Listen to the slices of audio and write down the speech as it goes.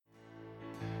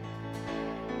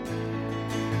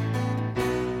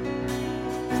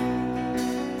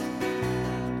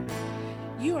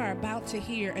to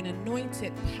hear an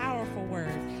anointed, powerful word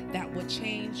that will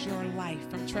change your life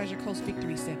from Treasure Coast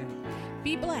Victory Center.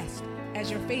 Be blessed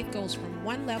as your faith goes from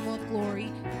one level of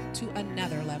glory to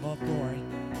another level of glory.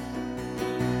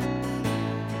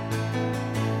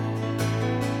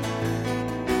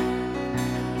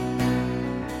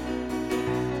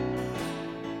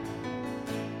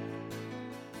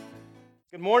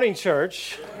 Good morning,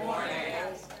 church. Good morning.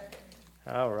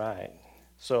 All right.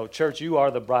 So, church, you are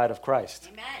the bride of Christ.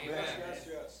 Amen.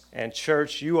 Yes. And,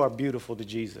 church, you are beautiful to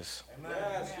Jesus. Amen.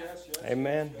 Yes.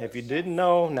 Amen. If you didn't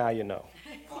know, now you know.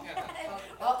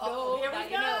 Uh-oh, here we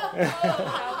go.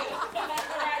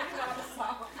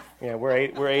 Yeah, we're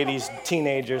 80s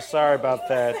teenagers. Sorry about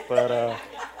that, but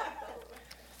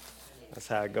that's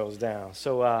how it goes down.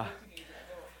 So,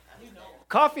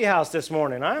 coffee house this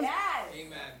morning, huh? Yes.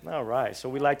 Amen. All right. So,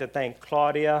 we'd like to thank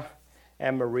Claudia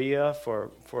and Maria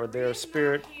for their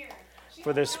spirit,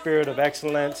 of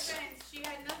excellence. She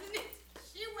had nothing.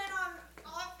 She went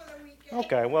off for the weekend.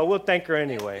 Okay, well, we'll thank her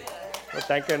anyway. We'll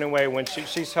thank her anyway when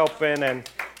she's helping, and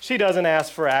she doesn't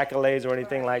ask for accolades or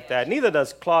anything like that. Neither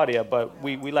does Claudia, but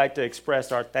we like to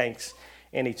express our thanks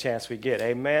any chance we get.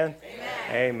 Amen?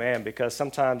 Amen. Because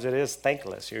sometimes it is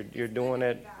thankless. You're doing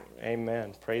it.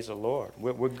 Amen. Praise the Lord.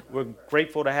 We're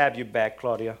grateful to have you back,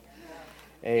 Claudia.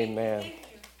 Amen.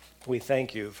 We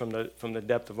thank you from the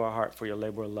depth of our heart for your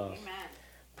labor of love. Amen.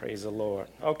 Praise the Lord.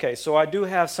 Okay, so I do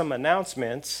have some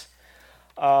announcements.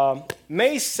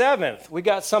 May 7th, we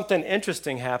got something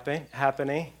interesting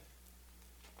happening.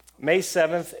 May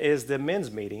 7th is the men's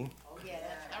meeting. Oh, yeah,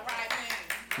 that's all right,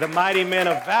 man. The mighty men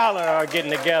of valor are getting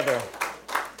together.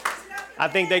 I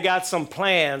think they got some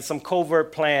plans, some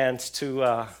covert plans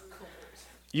to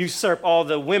usurp all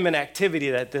the women activity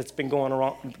that's been going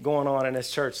on in this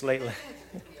church lately.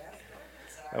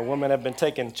 And women have been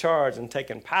taking charge and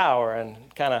taking power and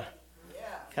kind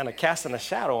of casting a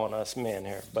shadow on us men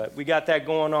here. But we got that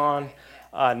going on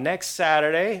next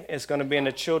Saturday. It's going to be in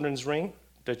the children's wing,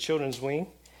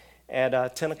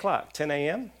 at 10 o'clock, 10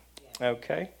 a.m.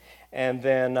 Okay. And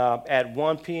then at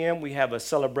 1 p.m., we have a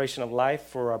celebration of life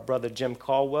for our brother Jim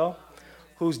Caldwell,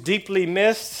 who's deeply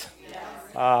missed.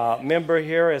 Member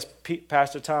here, as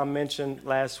Pastor Tom mentioned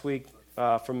last week,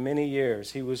 for many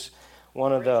years. He was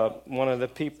one of the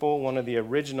people, one of the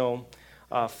original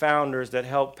founders that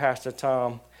helped Pastor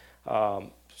Tom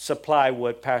supply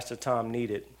what Pastor Tom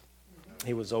needed.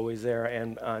 He was always there.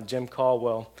 And Jim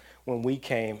Caldwell, when we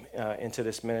came into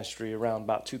this ministry around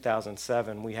about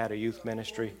 2007, we had a youth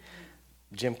ministry.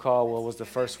 Jim Caldwell was the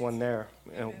first one there.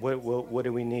 And what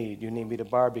do we need? You need me to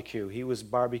barbecue. He was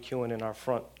barbecuing in our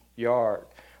front yard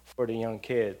for the young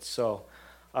kids. So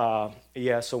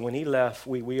so when he left,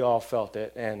 we all felt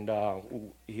it, and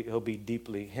he'll be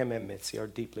him and Mitzi are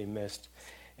deeply missed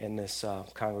in this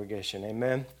congregation.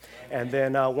 Amen. And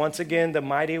then once again, the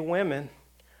mighty women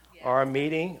are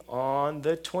meeting on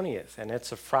the 20th, and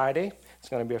it's a Friday. It's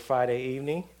going to be a Friday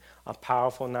evening, a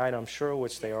powerful night, I'm sure,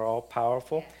 which they are all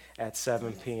powerful, at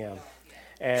 7 p.m.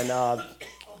 And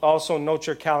also note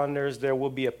your calendars. There will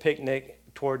be a picnic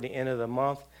toward the end of the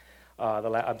month.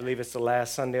 I believe it's the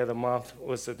last Sunday of the month.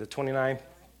 Was it the 29th?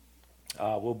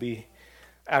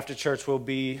 After church, we'll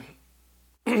be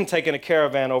taking a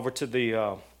caravan over to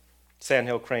the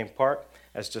Sandhill Crane Park.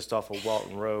 That's just off of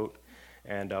Walton Road.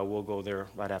 And we'll go there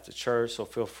right after church. So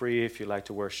feel free, if you like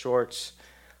to wear shorts,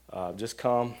 just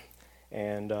come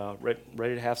and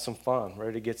ready to have some fun,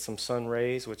 ready to get some sun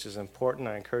rays, which is important.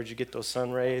 I encourage you to get those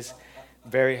sun rays.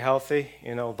 Very healthy,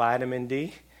 vitamin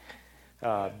D.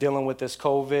 Dealing with this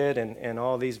COVID and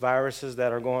all these viruses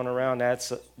that are going around,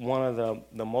 that's one of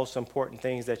the most important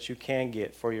things that you can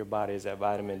get for your body is that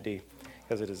vitamin D,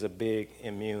 because it is a big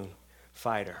immune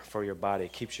fighter for your body.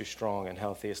 It keeps you strong and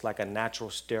healthy. It's like a natural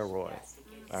steroid.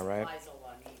 All right?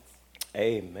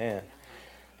 Amen.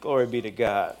 Glory be to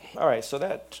God. All right, so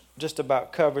that just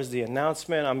about covers the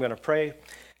announcement. I'm going to pray.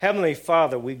 Heavenly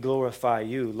Father, we glorify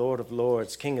you, Lord of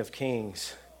Lords, King of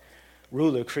Kings,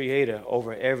 ruler, creator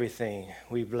over everything.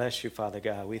 We bless you, Father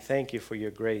God. We thank you for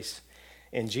your grace.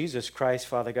 In Jesus Christ,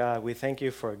 Father God, we thank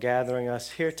you for gathering us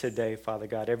here today, Father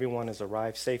God. Everyone has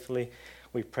arrived safely.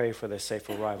 We pray for their safe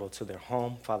arrival to their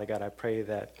home. Father God, I pray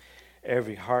that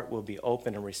every heart will be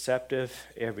open and receptive,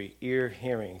 every ear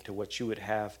hearing to what you would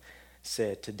have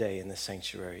said today in the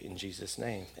sanctuary. In Jesus'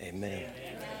 name, amen.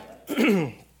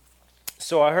 Amen.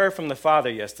 So I heard from the Father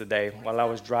yesterday while I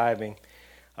was driving,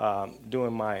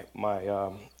 doing my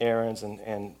errands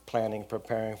and planning,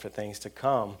 preparing for things to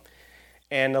come.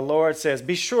 And the Lord says,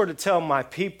 be sure to tell my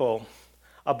people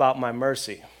about my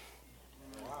mercy.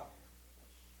 Wow.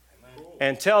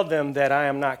 And tell them that I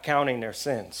am not counting their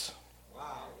sins.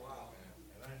 Wow.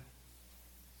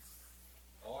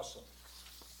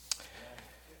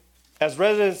 As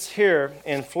residents here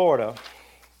in Florida,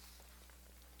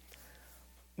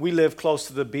 we live close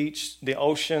to the beach, the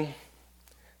ocean,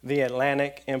 the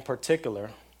Atlantic in particular.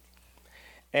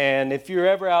 And if you're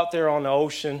ever out there on the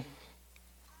ocean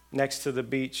next to the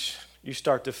beach, you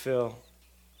start to feel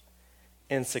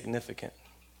insignificant.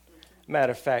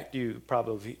 Matter of fact, you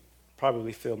probably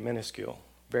feel minuscule,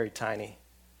 very tiny.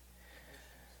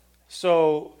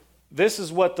 So this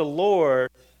is what the Lord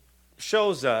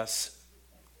shows us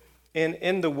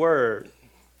in the Word.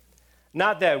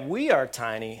 Not that we are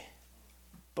tiny,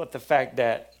 but the fact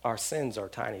that our sins are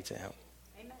tiny to Him.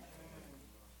 Amen.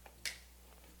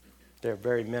 They're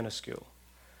very minuscule.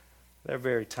 They're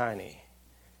very tiny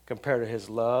compared to His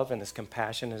love and His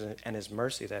compassion and His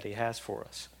mercy that He has for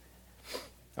us.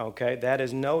 Okay, that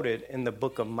is noted in the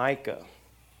book of Micah,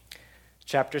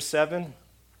 chapter 7,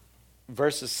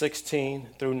 verses 16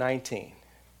 through 19.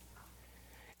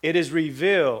 It is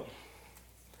revealed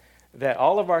that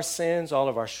all of our sins, all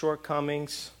of our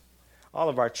shortcomings, all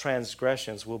of our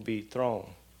transgressions will be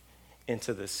thrown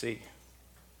into the sea.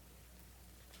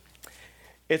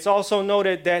 It's also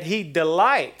noted that He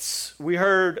delights. We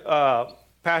heard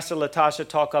Pastor LaTasha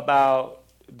talk about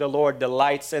the Lord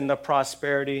delights in the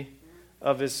prosperity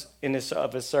of his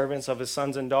servants, of His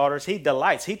sons and daughters. He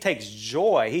delights. He takes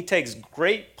joy. He takes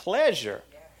great pleasure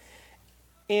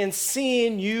in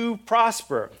seeing you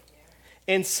prosper,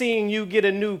 in seeing you get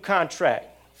a new contract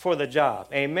for the job.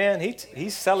 Amen.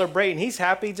 He's celebrating. He's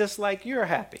happy just like you're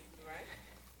happy.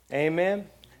 Amen.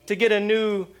 To get a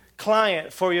new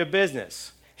client for your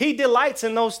business. He delights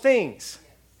in those things.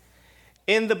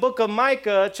 In the book of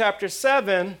Micah, chapter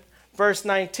 7, verse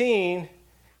 19,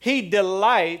 He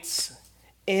delights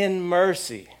in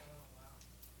mercy.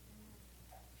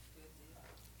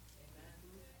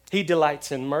 He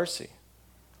delights in mercy.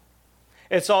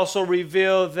 It's also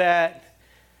revealed that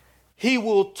He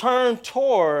will turn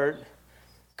toward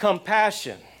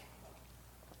compassion.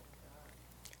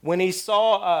 When He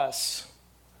saw us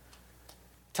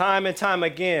time and time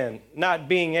again not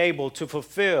being able to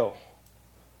fulfill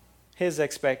His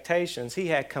expectations, He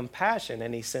had compassion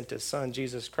and He sent His Son,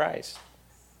 Jesus Christ.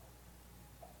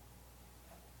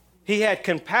 He had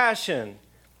compassion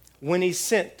when He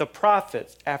sent the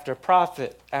prophet after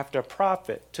prophet after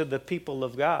prophet to the people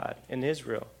of God in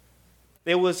Israel.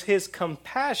 It was His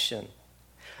compassion.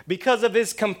 Because of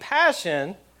His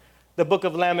compassion, the book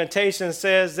of Lamentations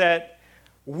says that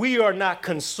we are not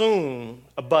consumed,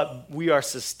 but we are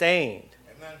sustained.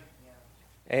 Amen.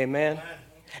 Amen. Amen.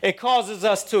 It causes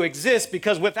us to exist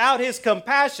because without His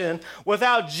compassion,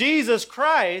 without Jesus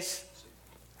Christ,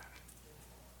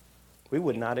 we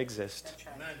would not exist.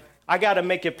 Amen. I got to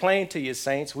make it plain to you,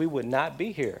 saints, we would not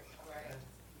be here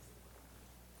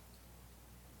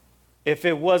if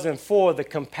it wasn't for the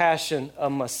compassion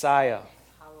of Messiah.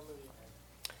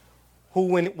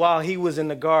 Who, while He was in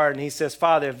the garden, He says,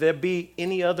 Father, if there be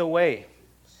any other way,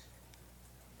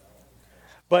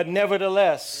 but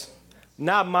nevertheless,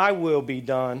 not my will be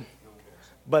done,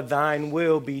 but thine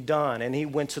will be done. And He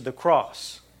went to the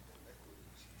cross.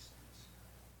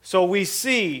 So we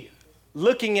see,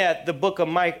 looking at the book of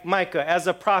Micah, as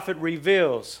a prophet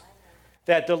reveals,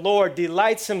 that the Lord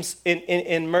delights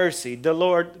in mercy. The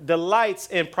Lord delights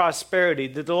in prosperity.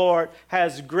 The Lord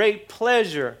has great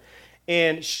pleasure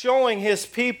in showing His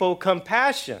people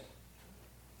compassion.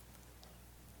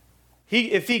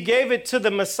 If He gave it to the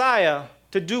Messiah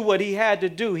to do what He had to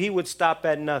do, He would stop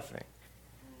at nothing.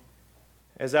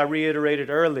 As I reiterated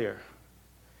earlier,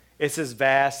 it's as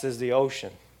vast as the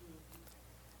ocean.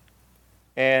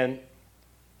 And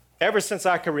ever since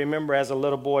I can remember as a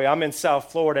little boy, I'm in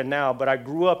South Florida now, but I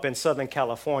grew up in Southern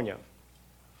California.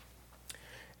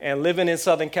 And living in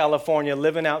Southern California,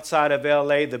 living outside of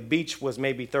LA, the beach was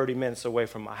maybe 30 minutes away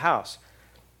from my house.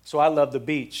 So I love the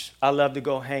beach. I love to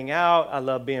go hang out. I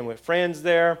love being with friends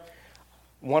there.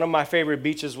 One of my favorite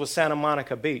beaches was Santa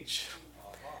Monica Beach.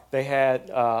 They had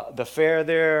the fair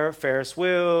there, Ferris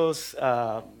wheels,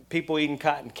 people eating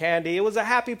cotton candy. It was a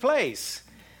happy place.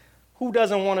 Who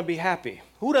doesn't want to be happy?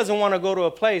 Who doesn't want to go to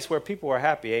a place where people are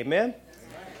happy? Amen?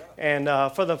 And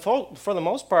for the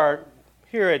most part,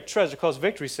 here at Treasure Coast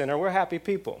Victory Center, we're happy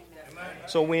people.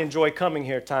 So we enjoy coming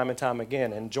here time and time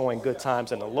again, enjoying good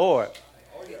times in the Lord.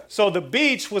 So the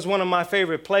beach was one of my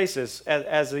favorite places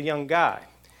as a young guy.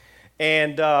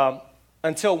 And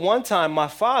until one time, my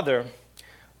father,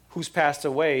 who's passed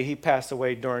away, he passed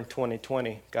away during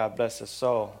 2020. God bless his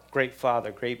soul. Great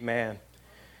father, great man.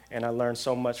 And I learned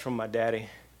so much from my daddy,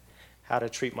 how to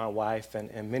treat my wife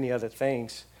and many other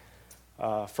things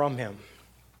from him.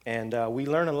 And we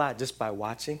learn a lot just by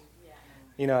watching. Yeah.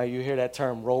 You know, you hear that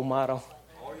term role model.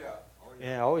 Oh, yeah. Oh,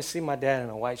 Yeah, I always see my dad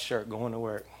in a white shirt going to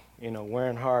work,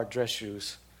 wearing hard dress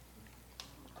shoes,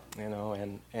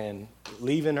 and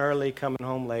leaving early, coming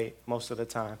home late most of the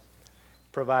time,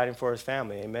 providing for his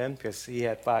family, amen, because he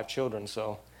had 5 children,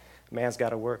 so a man's got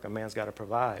to work, a man's got to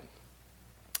provide.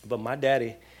 But my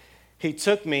daddy, he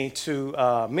took me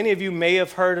to, many of you may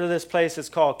have heard of this place. It's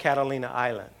called Catalina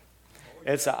Island.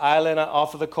 It's an island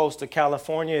off of the coast of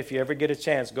California. If you ever get a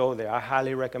chance, go there. I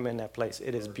highly recommend that place.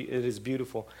 It is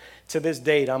beautiful. To this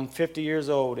date, I'm 50 years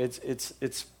old.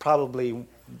 It's probably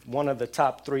one of the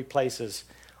top 3 places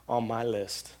on my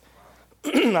list.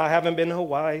 I haven't been to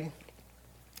Hawaii.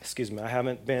 I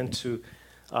haven't been to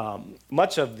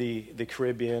much of the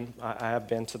Caribbean. I have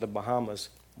been to the Bahamas,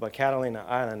 but Catalina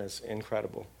Island is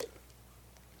incredible.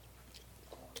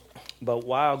 But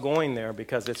while going there,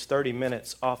 because it's 30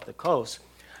 minutes off the coast,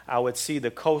 I would see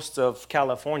the coast of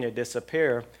California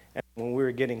disappear. And when we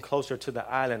were getting closer to the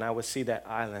island, I would see that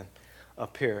island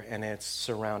appear, and it's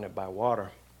surrounded by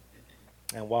water.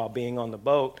 And while being on the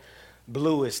boat,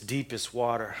 bluest, deepest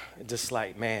water, just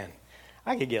like, man,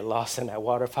 I could get lost in that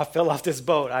water if I fell off this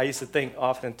boat. I used to think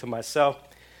often to myself,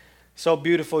 so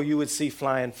beautiful. You would see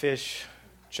flying fish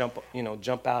jump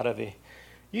out of the,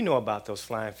 about those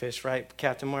flying fish, right,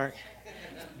 Captain Mark?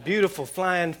 Beautiful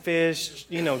flying fish,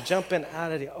 jumping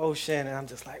out of the ocean. And I'm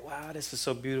just like, wow, this is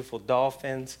so beautiful.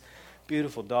 Dolphins,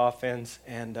 beautiful dolphins.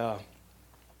 And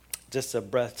just a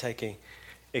breathtaking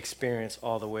experience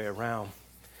all the way around.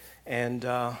 And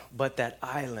but that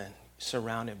island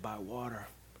surrounded by water.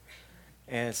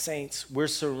 And saints, we're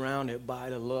surrounded by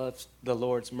the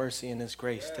Lord's mercy and His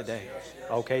grace today.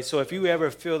 Okay, so if you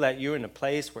ever feel that you're in a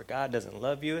place where God doesn't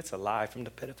love you, it's a lie from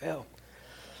the pit of hell.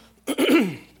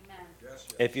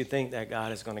 If you think that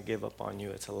God is going to give up on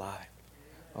you, it's a lie.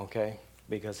 Okay,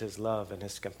 because His love and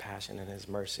His compassion and His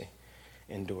mercy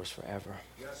endures forever.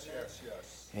 Yes, yes,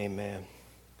 yes. Amen.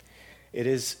 It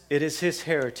is His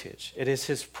heritage. It is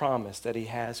His promise that He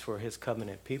has for His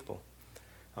covenant people.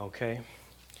 Okay.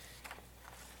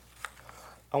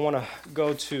 I want to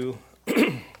go to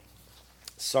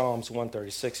Psalms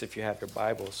 136 if you have your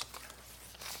Bibles.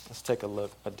 Let's take a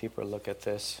deeper look at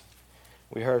this.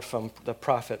 We heard from the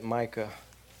prophet Micah.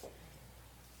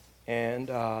 And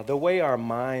the way our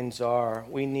minds are,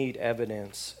 we need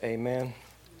evidence. Amen.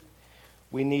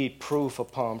 We need proof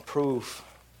upon proof.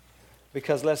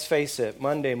 Because let's face it,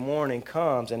 Monday morning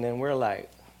comes and then we're like,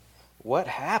 what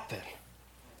happened?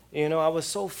 I was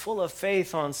so full of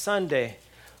faith on Sunday.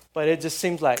 But it just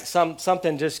seems like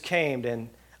something just came and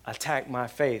attacked my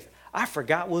faith. I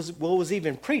forgot what was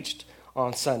even preached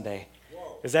on Sunday.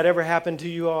 Whoa. Has that ever happened to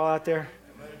you all out there?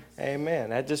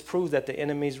 Amen. That just proves that the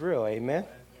enemy's real. Amen.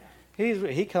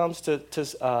 He comes to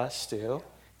steal,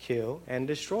 kill, and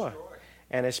destroy.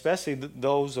 And especially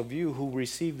those of you who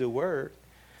receive the word.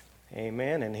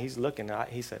 Amen. And he's looking.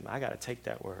 He said, I got to take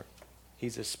that word.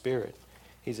 He's a spirit.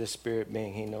 He's a spirit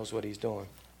being. He knows what he's doing.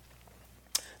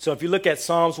 So if you look at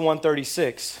Psalms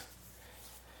 136,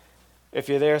 if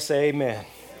you're there, say amen.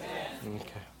 Amen.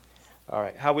 Okay. All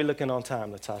right. How are we looking on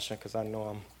time, LaTasha? Because I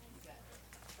know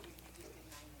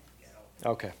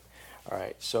okay. All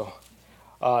right. So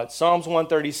Psalms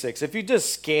 136. If you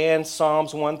just scan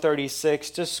Psalms 136,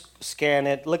 just scan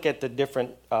it. Look at the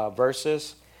different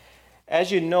verses.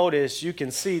 As you notice, you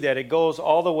can see that it goes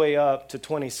all the way up to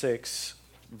 26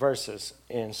 verses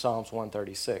in Psalms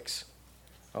 136.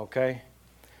 Okay?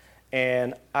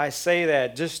 And I say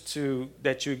that just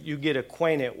that you get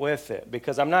acquainted with it,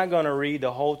 because I'm not going to read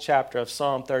the whole chapter of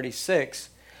Psalm 36,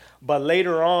 but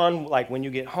later on, like when you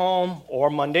get home or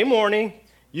Monday morning,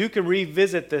 you can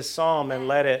revisit this psalm and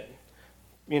let it,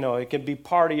 it can be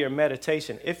part of your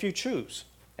meditation if you choose.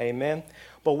 Amen.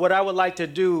 But what I would like to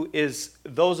do is,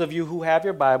 those of you who have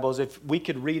your Bibles, if we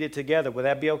could read it together, would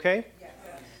that be okay? Yes.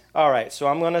 All right, so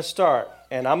I'm going to start,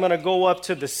 and I'm going to go up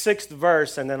to the 6th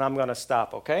verse, and then I'm going to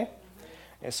stop, okay?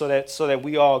 And so that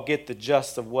we all get the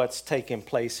gist of what's taking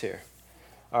place here.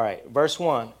 All right, verse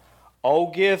 1.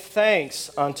 Oh, give thanks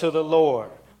unto the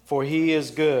Lord, for he is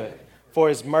good, for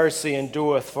his mercy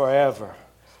endureth forever.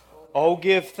 Oh,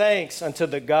 give thanks unto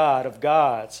the God of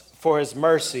gods, for his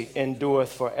mercy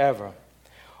endureth forever.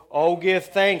 Oh, give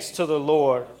thanks to the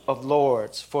Lord of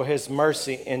lords, for his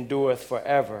mercy endureth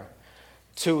forever.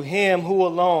 To him who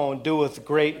alone doeth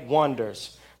great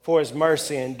wonders, for his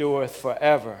mercy endureth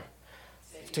forever.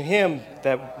 To him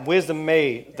that wisdom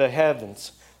made the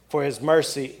heavens, for his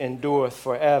mercy endureth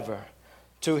forever.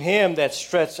 To him that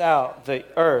stretched out the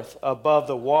earth above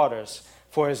the waters,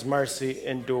 for his mercy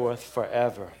endureth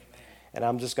forever. And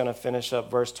I'm just going to finish up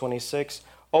verse 26.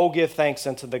 Oh, give thanks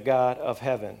unto the God of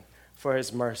heaven, for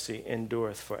his mercy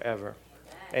endureth forever.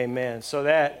 Amen. So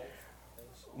that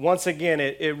once again,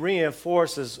 it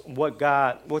reinforces what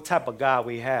type of God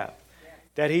we have,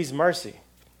 that he's mercy.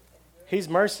 He's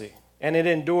mercy, and it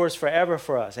endures forever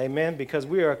for us. Amen. Because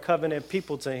we are a covenant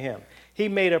people to him. He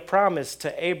made a promise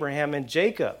to Abraham and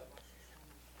Jacob.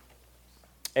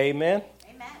 Amen.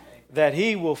 Amen. That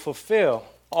he will fulfill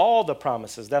all the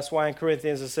promises. That's why in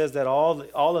Corinthians it says that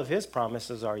all of his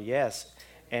promises are yes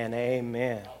and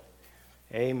amen.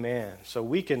 Amen. So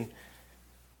we can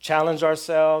challenge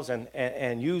ourselves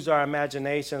and use our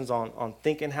imaginations on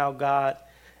thinking how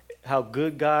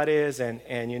good God is.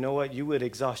 And you know what? You would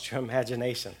exhaust your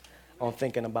imagination on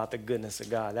thinking about the goodness of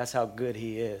God. That's how good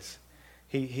he is.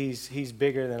 He's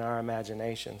bigger than our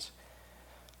imaginations.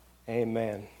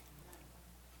 Amen.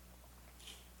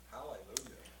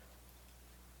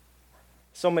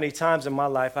 So many times in my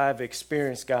life, I have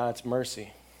experienced God's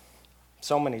mercy.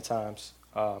 So many times,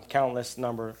 countless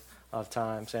number of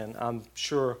times. And I'm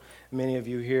sure many of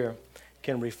you here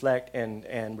can reflect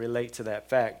and relate to that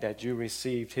fact that you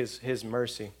received his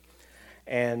mercy.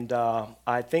 And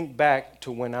I think back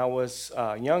to when I was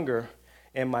younger,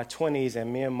 in my 20s,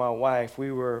 and me and my wife,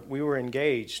 we were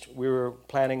engaged. We were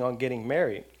planning on getting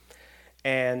married.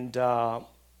 And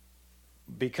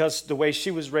because the way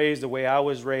she was raised, the way I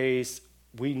was raised,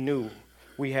 we knew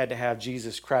we had to have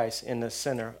Jesus Christ in the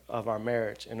center of our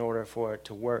marriage in order for it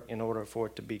to work, in order for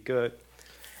it to be good.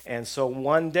 And so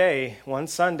one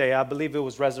Sunday, I believe it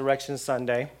was Resurrection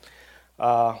Sunday,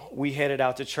 we headed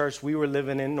out to church. We were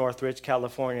living in Northridge,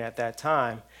 California at that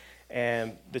time.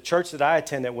 And the church that I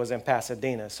attended was in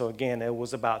Pasadena. So again, it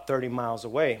was about 30 miles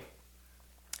away.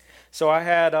 So I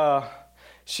had,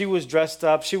 she was dressed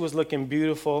up. She was looking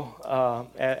beautiful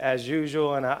as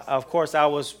usual. And of course, I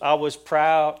was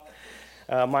proud.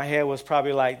 My hair was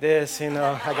probably like this. I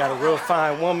got a real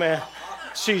fine woman.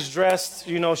 She's dressed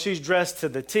to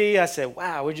the T. I said,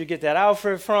 wow, where'd you get that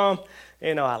outfit from?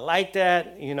 I like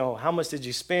that. How much did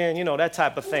you spend? That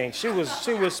type of thing. She was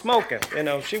smoking.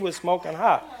 She was smoking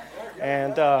hot.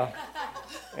 And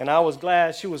I was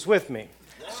glad she was with me.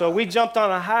 So we jumped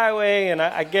on a highway, and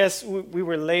I guess we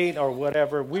were late or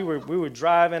whatever. We were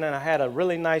driving, and I had a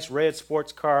really nice red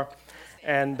sports car,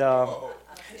 and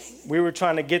we were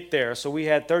trying to get there. So we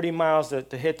had 30 miles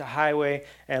to hit the highway,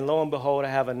 and lo and behold, I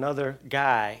have another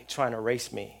guy trying to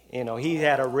race me. He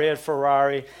had a red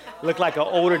Ferrari, looked like an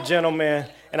older gentleman,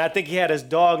 and I think he had his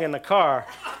dog in the car.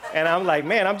 And I'm like,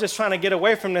 man, I'm just trying to get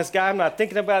away from this guy. I'm not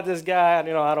thinking about this guy. I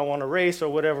don't want to race or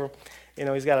whatever.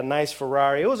 He's got a nice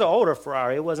Ferrari. It was an older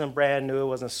Ferrari. It wasn't brand new. It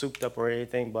wasn't souped up or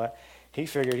anything, but he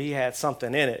figured he had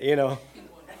something in it,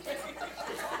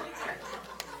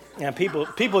 And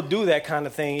people do that kind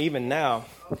of thing even now,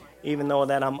 even though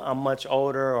that I'm much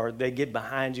older, or they get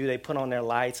behind you, they put on their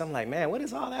lights. I'm like, man, what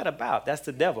is all that about? That's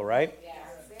the devil, right? Yeah.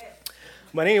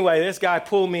 But anyway, this guy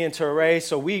pulled me into a race,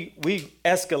 so we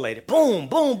escalated. Boom,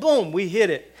 boom, boom. We hit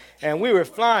it, and we were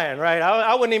flying, right?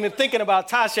 I wasn't even thinking about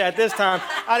Tasha at this time.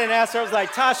 I didn't ask her. I was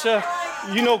like, Tasha,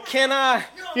 can I?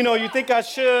 You think I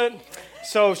should?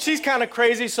 So she's kind of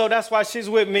crazy, so that's why she's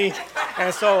with me.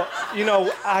 And so,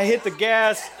 I hit the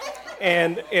gas,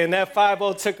 and that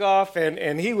 5.0 took off,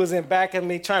 and he was in back of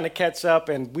me trying to catch up,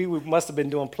 and we must have been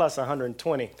doing plus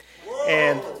 120.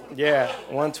 And yeah,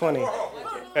 120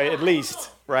 at least,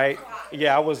 right?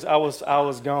 Yeah, I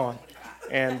was gone.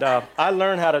 And I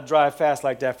learned how to drive fast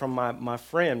like that from my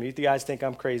friend. You guys think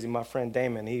I'm crazy? My friend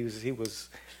Damon,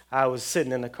 I was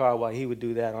sitting in the car while he would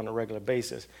do that on a regular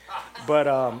basis. But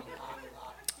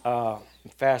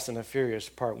Fast and the Furious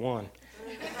Part 1.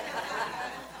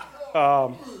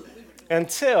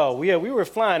 Until we were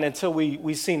flying until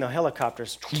we seen the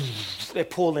helicopters. They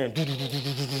pulled in.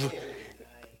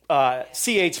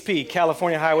 CHP,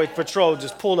 California Highway Patrol,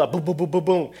 just pulled up, boom, boom, boom, boom,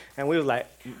 boom, and we were like,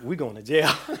 we going to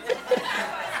jail.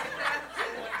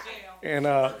 And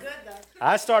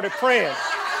I started praying.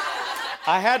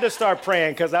 I had to start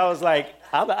praying because I was like,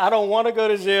 I don't want to go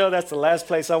to jail. That's the last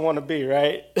place I want to be,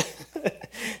 right?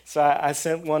 So I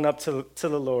sent one up to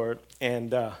the Lord,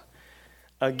 and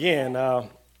again,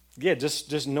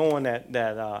 just knowing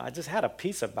that I just had a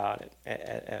peace about it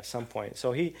at some point.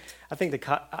 So I think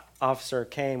the officer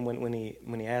came when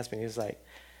he asked me. He was like,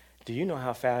 "Do you know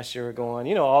how fast you were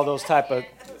going?" All those type of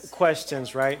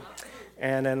questions, right?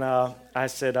 And then I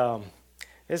said,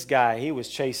 "This guy, he was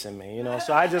chasing me,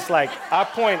 So I just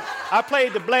I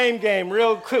played the blame game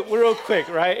real quick,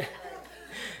 right?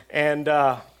 And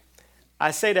I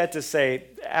say that to say,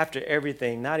 after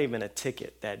everything, not even a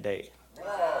ticket that day.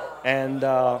 And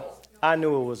I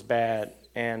knew it was bad,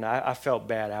 and I felt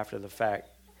bad after the fact.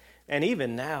 And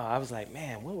even now, I was like,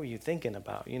 man, what were you thinking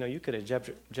about? You could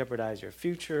have jeopardized your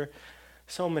future,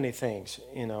 so many things,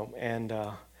 And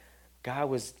God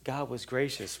was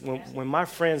gracious. When my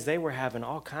friends, they were having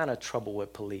all kind of trouble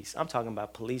with police. I'm talking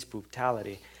about police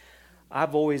brutality.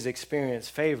 I've always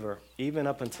experienced favor, even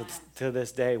up until to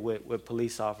this day with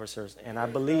police officers. And I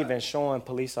believe in showing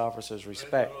police officers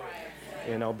respect,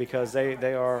 because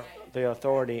they are the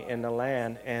authority in the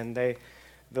land, and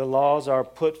the laws are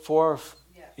put forth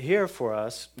here for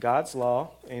us. God's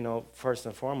law, first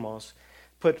and foremost,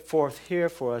 put forth here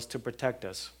for us to protect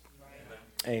us.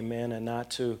 Amen. And not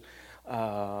to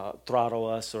throttle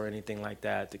us or anything like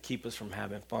that, to keep us from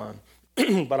having fun.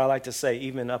 But I like to say,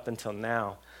 even up until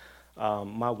now,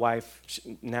 my wife,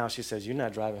 now she says, you're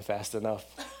not driving fast enough.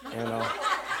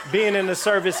 Being in the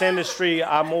service industry,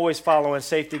 I'm always following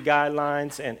safety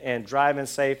guidelines and driving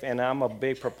safe, and I'm a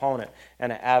big proponent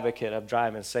and an advocate of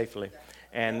driving safely.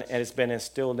 And it's been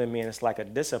instilled in me, and it's like a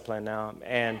discipline now.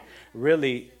 And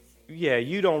really,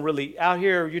 you don't really, out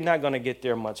here, you're not going to get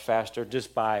there much faster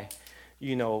just by,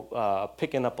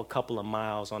 picking up a couple of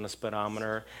miles on the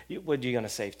speedometer. What are you going to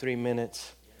save, 3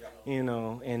 minutes?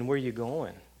 And where you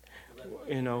going?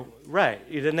 Right,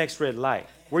 the next red light.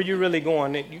 Where you really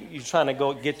going? You're trying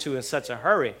to get to in such a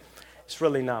hurry. It's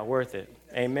really not worth it.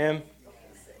 Amen.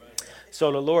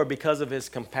 So the Lord, because of his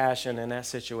compassion in that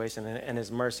situation and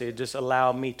his mercy, it just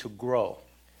allowed me to grow.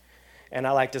 And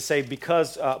I like to say,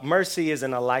 because mercy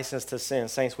isn't a license to sin.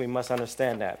 Saints, we must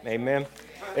understand that. Amen.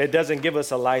 It doesn't give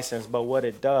us a license, but what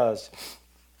it does,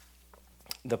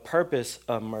 the purpose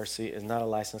of mercy is not a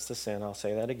license to sin. I'll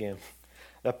say that again.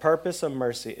 The purpose of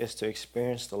mercy is to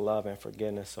experience the love and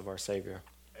forgiveness of our Savior.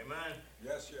 Amen.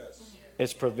 Yes, yes.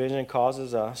 Its provision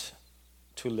causes us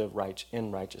to live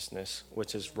in righteousness,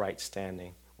 which is right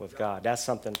standing with God. That's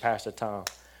something Pastor Tom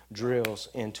drills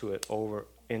into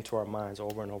our minds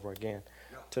over and over again,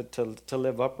 to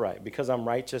live upright. Because I'm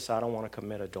righteous, I don't want to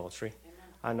commit adultery.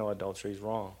 I know adultery is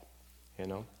wrong.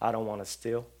 I don't want to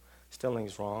steal.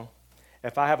 Stealing's wrong.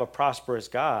 If I have a prosperous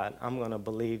God, I'm going to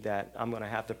believe that I'm going to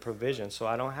have the provision, so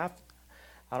I don't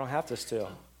have to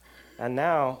steal. And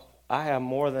now I have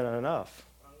more than enough.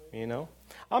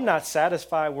 I'm not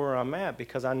satisfied where I'm at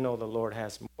because I know the Lord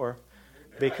has more.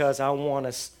 Because I want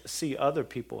to see other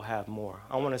people have more.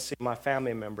 I want to see my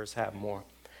family members have more.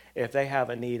 If they have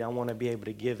a need, I want to be able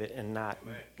to give it and not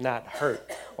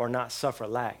hurt or not suffer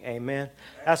lack. Amen.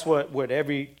 That's what with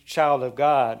every child of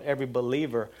God, every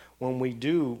believer, when we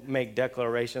do make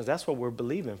declarations, that's what we're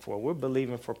believing for. We're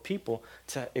believing for people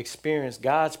to experience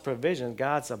God's provision,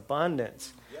 God's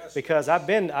abundance. Because I've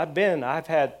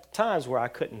had times where I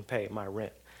couldn't pay my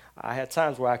rent. I had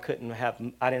times where I didn't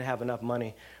have enough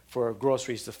money for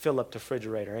groceries to fill up the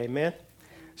refrigerator. Amen.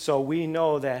 So we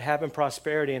know that having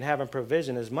prosperity and having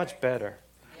provision is much better,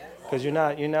 because you're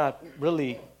not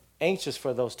really anxious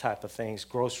for those type of things.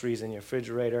 Groceries in your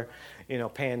refrigerator,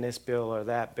 paying this bill or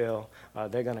that bill.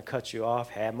 They're going to cut you off.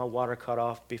 Had my water cut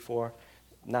off before.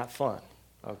 Not fun.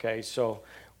 Okay, so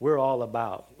we're all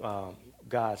about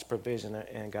God's provision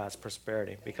and God's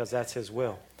prosperity, because that's his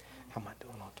will. How am I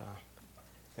doing on time?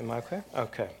 Am I okay?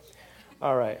 Okay.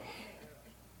 All right.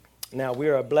 Now, we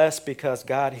are blessed because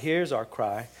God hears our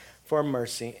cry for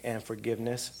mercy and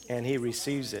forgiveness, and he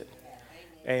receives it.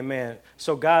 Amen.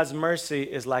 So God's mercy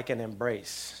is like an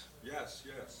embrace. Yes,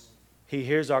 yes. He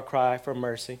hears our cry for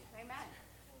mercy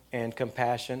and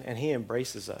compassion, and he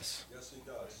embraces us. Yes, he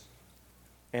does.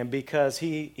 And because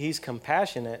he's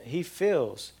compassionate, he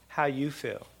feels how you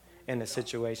feel in the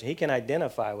situation. He can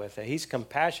identify with it. He's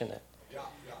compassionate.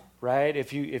 Right?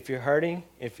 If you're hurting,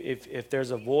 if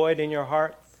there's a void in your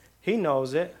heart, he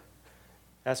knows it.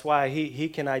 That's why he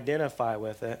can identify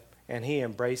with it, and he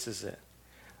embraces it.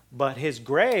 But his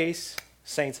grace,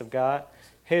 saints of God,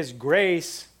 his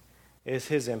grace is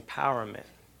his empowerment.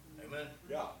 Amen.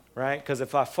 Yeah. Right? Because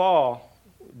if I fall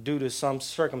due to some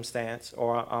circumstance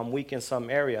or I'm weak in some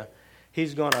area,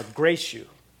 he's going to grace you,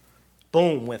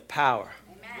 boom, with power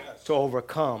to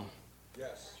overcome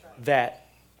that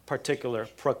particular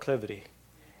proclivity.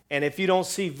 And if you don't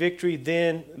see victory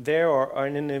there or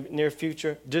in the near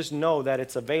future, just know that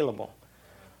it's available.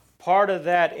 Part of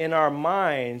that in our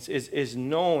minds is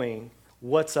knowing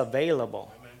what's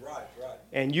available. Right.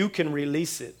 And you can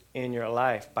release it in your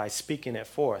life by speaking it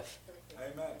forth.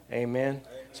 Amen.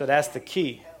 So that's the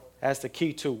key. That's the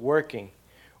key to working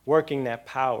that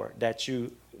power that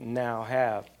you now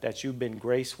have, that you've been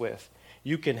graced with.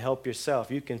 You can help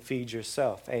yourself. You can feed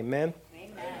yourself. Amen.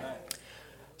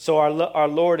 So our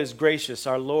Lord is gracious.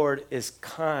 Our Lord is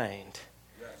kind.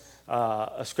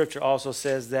 A scripture also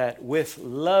says that with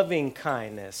loving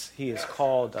kindness, he has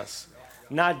called us.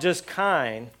 Not just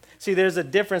kind. See, there's a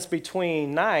difference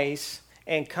between nice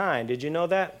and kind. Did you know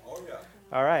that? Oh, yeah.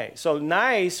 All right. So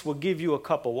nice will give you a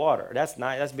cup of water. That's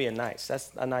nice. That's being nice.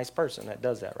 That's a nice person that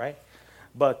does that, right?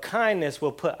 But kindness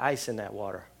will put ice in that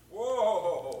water.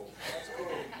 Whoa. That's cool.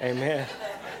 Amen.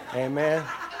 Amen.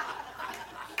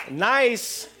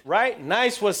 Nice, right?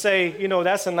 Nice will say, you know,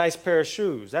 that's a nice pair of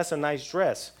shoes. That's a nice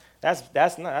dress. That's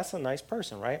a nice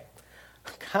person, right?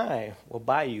 Kind will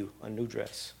buy you a new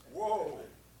dress. Whoa.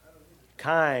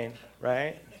 Kind,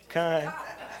 right? Kind.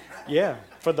 Yeah,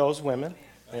 for those women.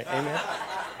 Amen.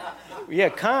 Yeah,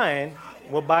 kind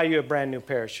will buy you a brand new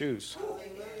pair of shoes.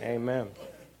 Amen.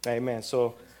 Amen.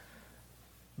 So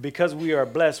because we are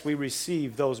blessed, we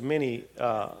receive those many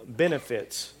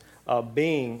benefits of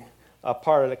being a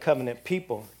part of the covenant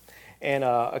people. And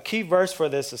a key verse for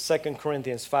this is 2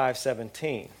 Corinthians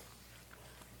 5:17.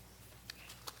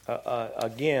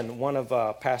 Again, one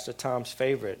of Pastor Tom's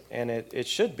favorite, and it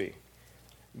should be,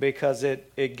 because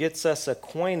it gets us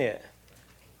acquainted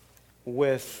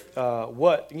with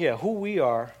who we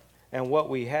are and what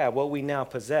we have, what we now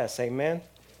possess. Amen.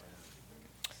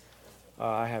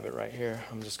 I have it right here.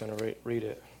 I'm just going to read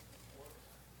it.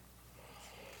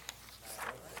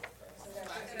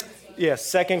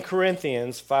 Yes, 2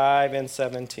 Corinthians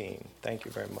 5:17. Thank you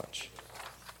very much.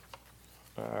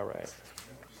 All right.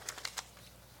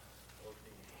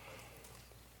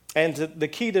 And the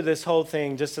key to this whole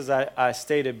thing, just as I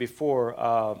stated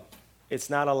before, it's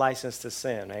not a license to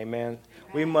sin. Amen.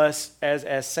 We must,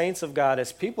 as saints of God,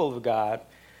 as people of God,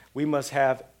 we must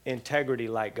have integrity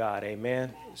like God.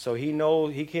 Amen. So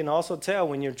he can also tell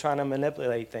when you're trying to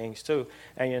manipulate things too,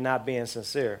 and you're not being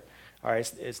sincere. All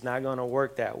right, it's not going to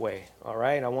work that way. All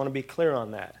right, I want to be clear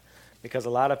on that, because a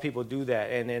lot of people do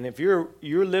that. And if you're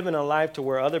living a life to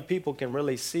where other people can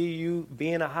really see you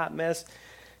being a hot mess,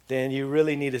 then you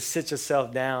really need to sit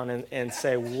yourself down and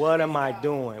say, what am I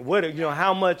doing?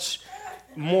 How much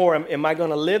more am I going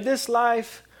to live this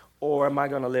life, or am I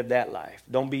going to live that life?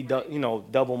 Don't be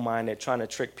double-minded, trying to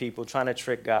trick people, trying to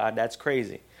trick God. That's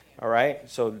crazy. All right,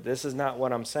 so this is not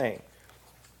what I'm saying.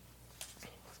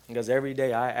 Because every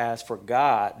day I ask for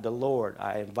God, the Lord,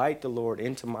 I invite the Lord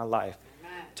into my life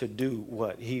to do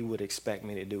what he would expect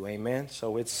me to do. Amen.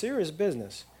 So it's serious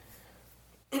business.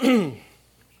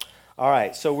 All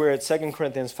right, so we're at 2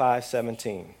 Corinthians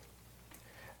 5:17.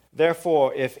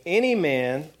 Therefore, if any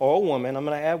man or woman, I'm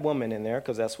going to add woman in there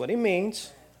because that's what he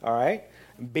means, all right,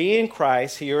 be in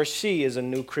Christ, he or she is a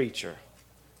new creature.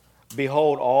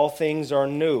 Behold, all things are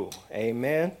new.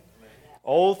 Amen.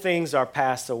 Old things are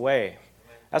passed away.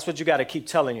 That's what you got to keep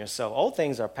telling yourself. Old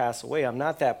things are passed away. I'm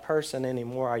not that person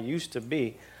anymore I used to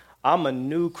be. I'm a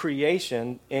new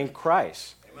creation in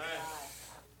Christ. Amen.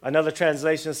 Another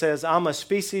translation says, I'm a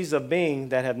species of being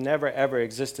that have never, ever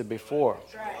existed before.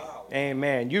 Right.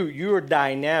 Amen. You're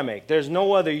dynamic. There's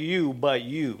no other you but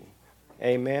you.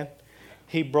 Amen.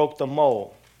 He broke the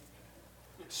mold.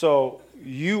 So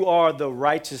you are the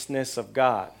righteousness of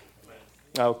God.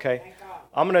 Okay.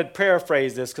 I'm going to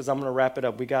paraphrase this because I'm going to wrap it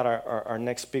up. We got our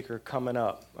next speaker coming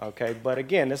up, okay? But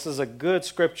again, this is a good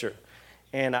scripture,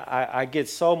 and I get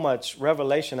so much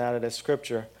revelation out of this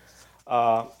scripture.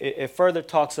 It further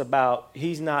talks about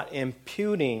he's not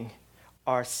imputing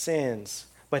our sins,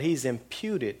 but he's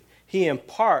imputed. He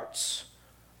imparts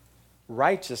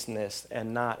righteousness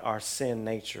and not our sin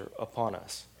nature upon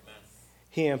us. Amen.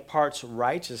 He imparts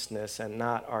righteousness and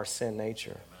not our sin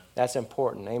nature. Amen. That's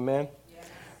important. Amen.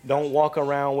 Don't walk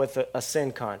around with a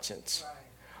sin conscience.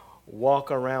 Walk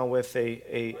around with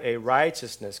a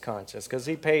righteousness conscience, because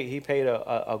he paid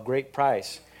a great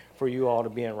price for you all to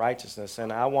be in righteousness.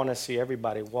 And I want to see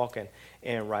everybody walking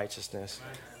in righteousness.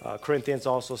 Corinthians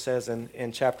also says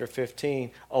in chapter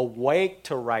 15, awake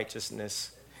to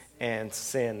righteousness and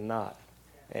sin not.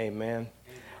 Amen.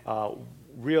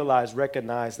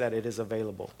 Recognize that it is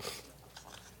available.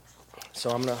 So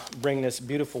I'm going to bring this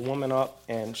beautiful woman up,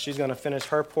 and she's going to finish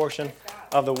her portion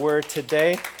of the word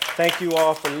today. Thank you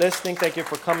all for listening. Thank you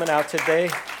for coming out today,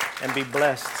 and be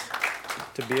blessed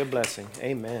to be a blessing.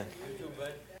 Amen.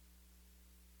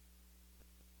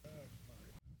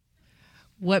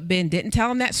 What Ben didn't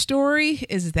tell him that story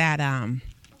is that I know,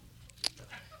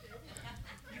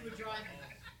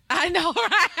 right? I know,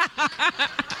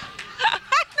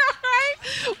 right?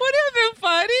 Would it have been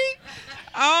funny?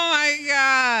 Oh my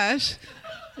gosh.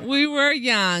 We were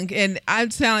young, and I'm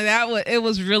telling you, it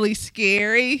was really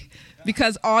scary,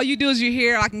 because all you do is you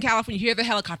hear, like in California, you hear the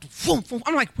helicopter, boom, boom.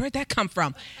 I'm like, where'd that come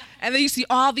from? And then you see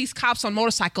all these cops on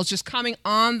motorcycles just coming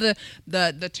on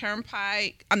the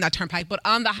turnpike, not turnpike, but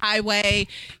on the highway,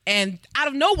 and out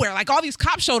of nowhere, like all these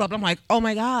cops showed up. I'm like, oh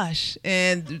my gosh.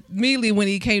 And immediately when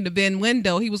he came to Ben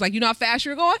window, he was like, you know how fast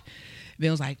you're going? Ben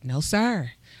was like, no,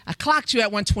 sir. I clocked you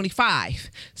at 125.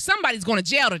 Somebody's going to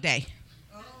jail today.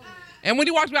 And when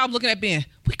he walked by, I was looking at Ben.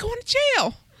 We going to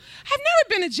jail. I've never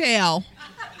been to jail.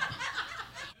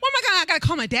 What am I going to, I got to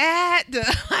call my dad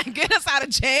to get us out of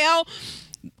jail?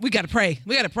 We got to pray.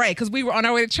 We got to pray because we were on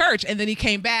our way to church. And then he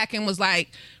came back and was like,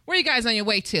 where are you guys on your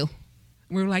way to? And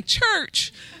we were like,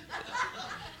 church.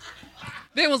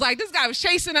 Then was like, this guy was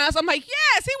chasing us. I'm like,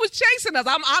 yes, he was chasing us.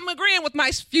 I'm agreeing with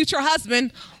my future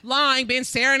husband, lying, being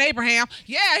Sarah and Abraham.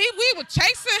 Yeah, we were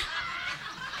chasing.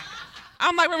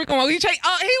 I'm like, where we going? He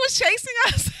was chasing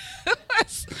us.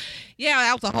 Yeah,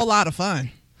 that was a whole lot of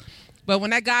fun. But when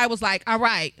that guy was like, all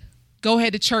right, go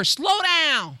ahead to church. Slow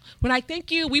down. We're like,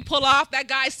 thank you. We pull off. That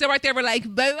guy's still right there. We're like,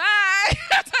 bye-bye.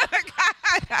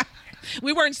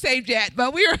 We weren't saved yet,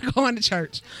 but we were going to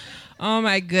church. Oh,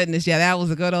 my goodness. Yeah, that was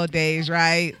the good old days,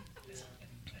 right?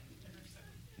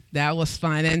 That was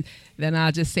fun. And then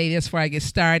I'll just say this before I get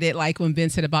started, like when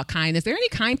Ben said about kindness. Are there any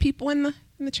kind people in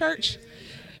the church?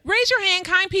 Raise your hand,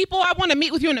 kind people. I want to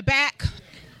meet with you in the back.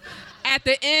 At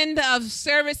the end of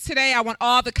service today, I want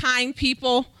all the kind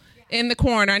people in the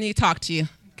corner. I need to talk to you,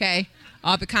 okay?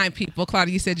 All the kind people.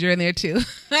 Claudia, you said you're in there too.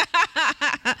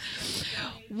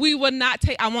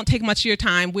 I won't take much of your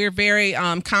time. We're very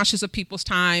conscious of people's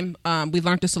time. We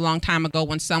learned this a long time ago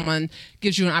when someone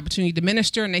gives you an opportunity to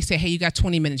minister and they say, hey, you got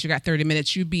 20 minutes, you got 30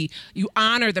 minutes. You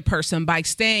honor the person by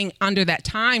staying under that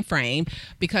time frame,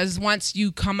 because once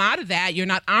you come out of that, you're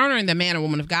not honoring the man or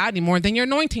woman of God anymore. Then your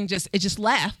anointing just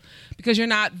left because you're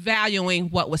not valuing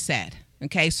what was said.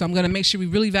 Okay, so I'm going to make sure we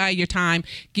really value your time.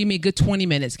 Give me a good 20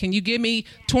 minutes. Can you give me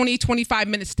 20, 25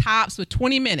 minutes tops with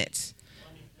 20 minutes?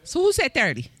 So who said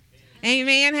 30?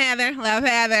 Amen, Heather. Love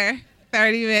Heather.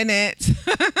 30 minutes.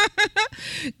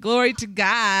 Glory to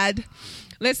God.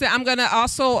 Listen, I'm going to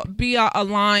also be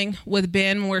aligned with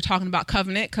Ben when we're talking about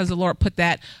covenant, because the Lord put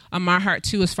that on my heart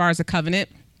too as far as a covenant.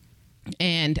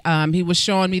 And he was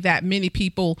showing me that many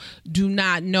people do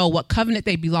not know what covenant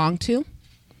they belong to.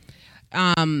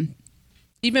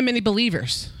 Even many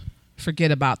believers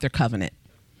forget about their covenant.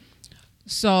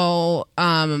 So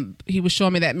he was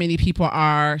showing me that many people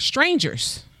are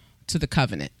strangers to the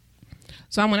covenant.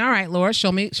 So I went, all right, Lord,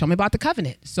 show me about the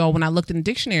covenant. So when I looked in the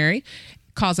dictionary, it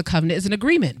calls a covenant is an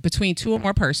agreement between two or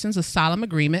more persons, a solemn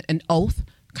agreement, an oath,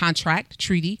 contract,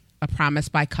 treaty, a promise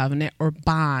by covenant, or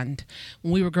bond.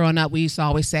 When we were growing up, we used to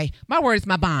always say, my word is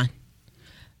my bond.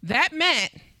 That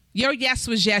meant your yes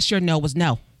was yes, your no was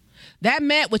no. That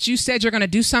meant what you said you're going to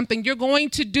do something, you're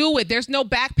going to do it. There's no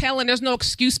backpedaling. There's no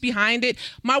excuse behind it.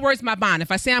 My word's my bond.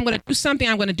 If I say I'm going to do something,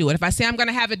 I'm going to do it. If I say I'm going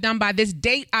to have it done by this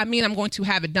date, I mean I'm going to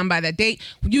have it done by that date.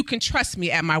 You can trust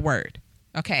me at my word.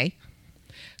 Okay?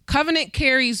 Covenant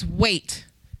carries weight.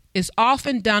 Is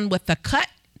often done with a cut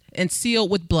and sealed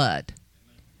with blood.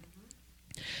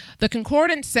 The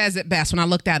concordance says it best when I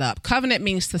looked that up. Covenant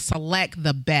means to select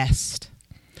the best.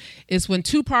 Is when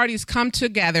two parties come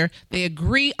together, they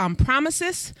agree on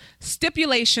promises,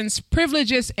 stipulations,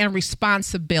 privileges, and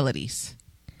responsibilities.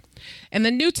 In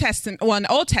the New Testament, in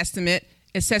the Old Testament,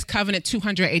 it says covenant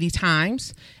 280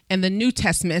 times. And the New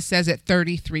Testament, it says it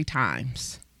 33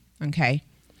 times. Okay?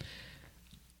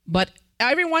 But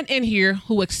everyone in here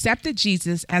who accepted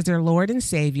Jesus as their Lord and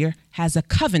Savior has a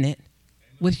covenant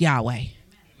with Yahweh.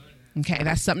 Okay,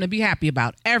 that's something to be happy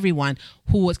about. Everyone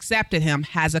who accepted him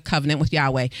has a covenant with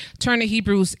Yahweh. Turn to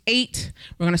Hebrews 8.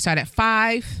 We're going to start at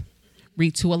 5,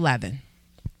 read to 11.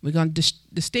 We're going to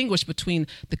distinguish between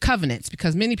the covenants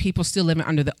because many people still living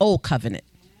under the old covenant.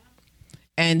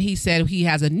 And he said he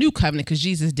has a new covenant because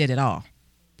Jesus did it all.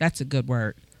 That's a good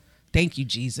word. Thank you,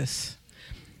 Jesus.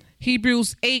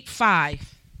 Hebrews 8:5.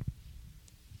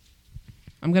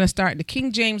 I'm going to start in the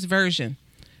King James Version.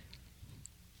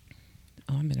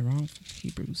 Oh, I'm in the wrong.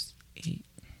 Hebrews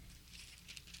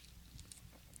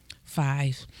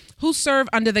 8:5. Who serve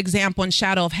under the example and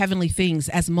shadow of heavenly things,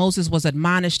 as Moses was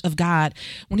admonished of God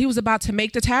when he was about to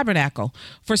make the tabernacle.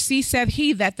 For see, said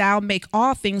he, that thou make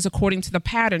all things according to the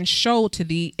pattern showed to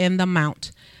thee in the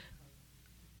mount.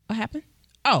 What happened?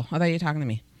 Oh, I thought you were talking to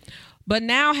me. But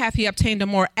now hath he obtained a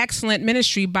more excellent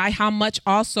ministry, by how much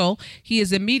also he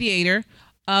is a mediator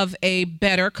of a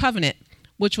better covenant,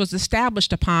 which was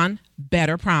established upon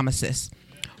better promises.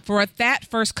 For if that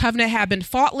first covenant had been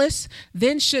faultless,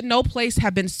 then should no place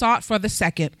have been sought for the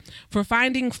second. For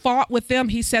finding fault with them,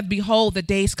 he said, behold, the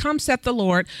days come, saith the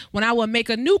Lord, when I will make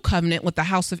a new covenant with the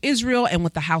house of Israel and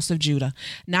with the house of Judah,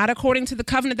 not according to the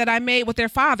covenant that I made with their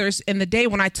fathers in the day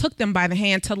when I took them by the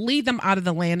hand to lead them out of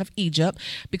the land of Egypt,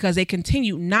 because they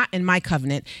continued not in my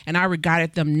covenant, and I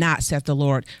regarded them not, saith the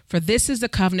Lord. For this is the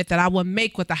covenant that I will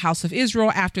make with the house of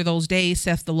Israel after those days,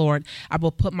 saith the Lord. I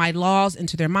will put my laws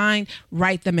into their mind,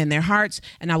 write them them in their hearts,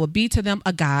 and I will be to them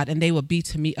a God, and they will be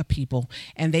to me a people.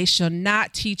 And they shall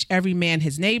not teach every man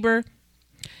his neighbor,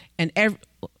 and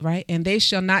they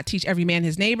shall not teach every man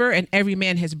his neighbor and every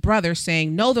man his brother,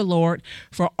 saying, know the Lord,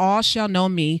 for all shall know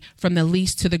me, from the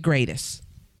least to the greatest.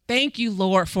 Thank you,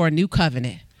 Lord, for a new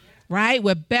covenant, right?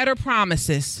 With better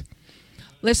promises.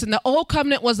 Listen, the old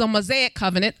covenant was a Mosaic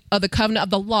covenant, of the covenant of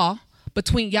the law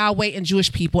between Yahweh and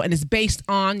Jewish people, and is based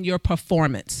on your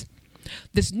performance.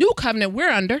 This new covenant we're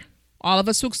under, all of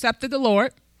us who accepted the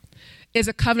Lord, is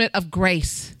a covenant of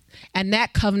grace. And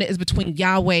that covenant is between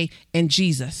Yahweh and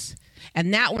Jesus.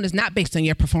 And that one is not based on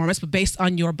your performance, but based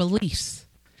on your beliefs.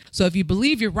 So if you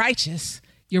believe you're righteous,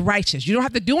 you're righteous. You don't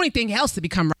have to do anything else to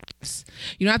become righteous.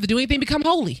 You don't have to do anything to become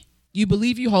holy. You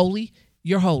believe you're holy,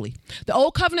 you're holy. The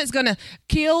old covenant is going to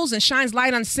kills and shines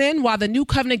light on sin, while the new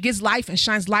covenant gives life and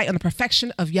shines light on the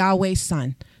perfection of Yahweh's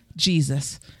Son,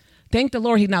 Jesus. Thank the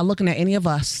Lord he's not looking at any of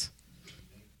us,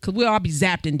 because we'll all be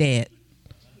zapped and dead.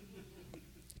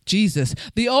 Jesus.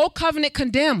 The old covenant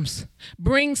condemns,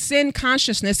 brings sin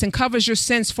consciousness, and covers your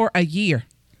sins for a year.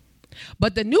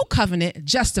 But the new covenant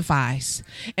justifies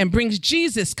and brings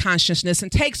Jesus consciousness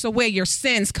and takes away your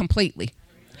sins completely.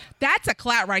 That's a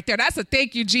clap right there. That's a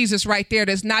thank you, Jesus, right there.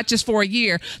 That's not just for a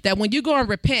year, that when you go and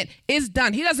repent, it's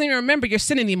done. He doesn't even remember your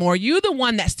sin anymore. You're the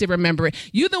one that still remember it.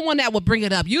 You're the one that will bring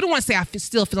it up. You're the one say,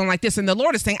 still feeling like this. And the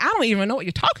Lord is saying, I don't even know what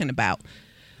you're talking about.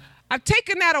 I've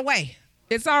taken that away.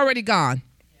 It's already gone.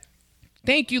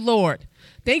 Thank you, Lord.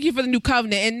 Thank you for the new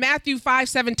covenant. In Matthew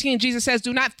 5:17, Jesus says,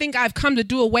 do not think I've come to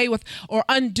do away with or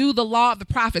undo the law of the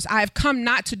prophets. I have come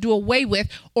not to do away with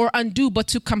or undo, but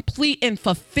to complete and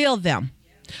fulfill them.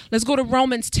 Let's go to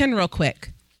Romans 10 real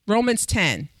quick. Romans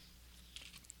 10.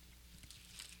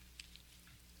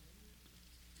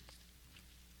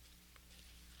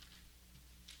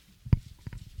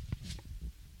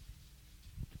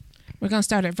 We're going to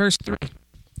start at verse 3.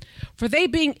 For they,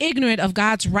 being ignorant of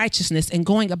God's righteousness and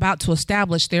going about to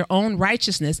establish their own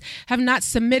righteousness, have not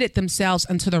submitted themselves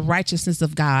unto the righteousness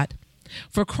of God.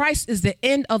 For Christ is the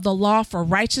end of the law for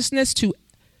righteousness to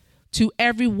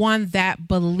everyone that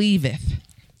believeth.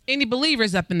 Any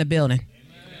believers up in the building?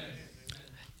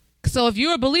 So if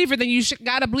you're a believer, then you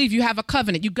got to believe you have a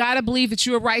covenant. You got to believe that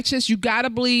you are righteous. You got to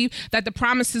believe that the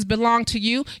promises belong to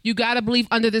you. You got to believe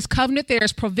under this covenant there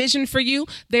is provision for you.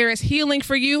 There is healing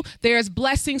for you. There is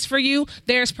blessings for you.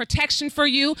 There is protection for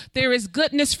you. There is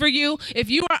goodness for you.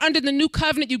 If you are under the new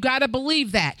covenant, you got to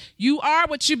believe that. You are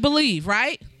what you believe,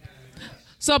 right?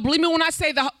 So believe me when I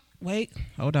say wait,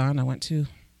 hold on. I went too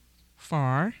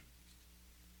far.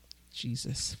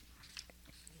 Jesus.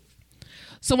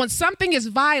 So when something is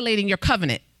violating your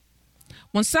covenant,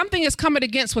 when something is coming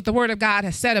against what the word of God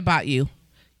has said about you,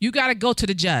 you got to go to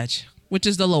the judge, which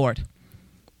is the Lord.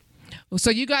 So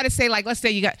you got to say, like, let's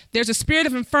say there's a spirit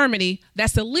of infirmity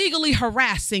that's illegally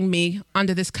harassing me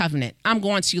under this covenant. I'm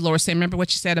going to you, Lord, say, remember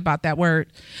what you said about that word.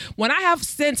 When I have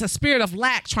sensed a spirit of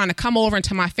lack trying to come over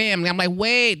into my family, I'm like,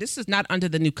 wait, this is not under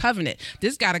the new covenant.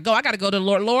 This got to go. I got to go to the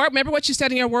Lord. Lord, remember what you said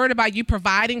in your word about you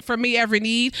providing for me every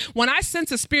need? When I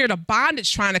sense a spirit of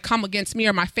bondage trying to come against me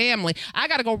or my family, I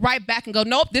got to go right back and go,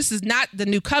 nope, this is not the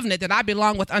new covenant that I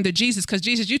belong with under Jesus, because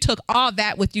Jesus, you took all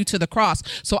that with you to the cross.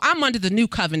 So I'm under the new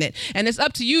covenant. And it's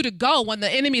up to you to go when the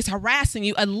enemy is harassing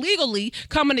you, illegally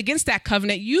coming against that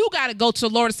covenant. You got to go to the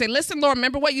Lord and say, listen, Lord,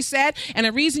 remember what you said? And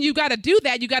the reason you got to do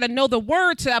that, you got to know the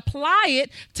word to apply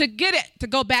it, to get it, to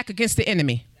go back against the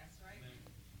enemy. That's right.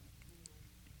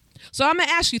 So I'm going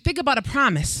to ask you, think about a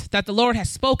promise that the Lord has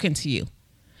spoken to you.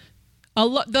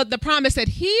 The promise that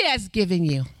he has given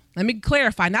you. Let me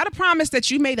clarify, not a promise that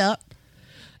you made up.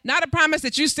 Not a promise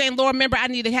that you're saying, Lord, remember, I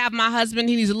need to have my husband.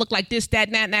 He needs to look like this, that,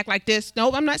 and that, and act like this.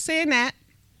 No, I'm not saying that.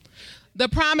 The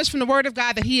promise from the word of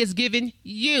God that he has given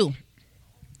you.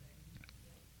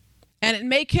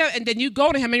 And then you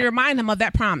go to him and you remind him of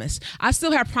that promise. I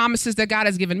still have promises that God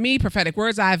has given me, prophetic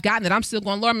words I have gotten that I'm still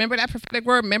going, Lord, remember that prophetic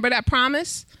word? Remember that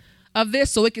promise of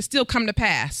this, so it can still come to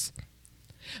pass.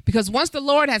 Because once the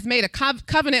Lord has made a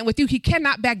covenant with you, he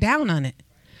cannot back down on it.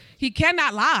 He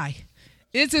cannot lie.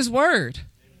 It's his word.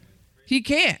 He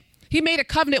can't. He made a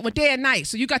covenant with day and night.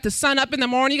 So you got the sun up in the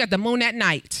morning, you got the moon at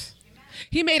night.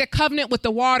 He made a covenant with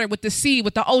the water, with the sea,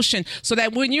 with the ocean, so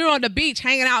that when you're on the beach,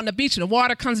 hanging out on the beach, and the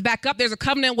water comes back up, there's a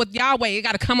covenant with Yahweh. You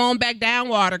got to come on back down,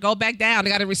 water, go back down.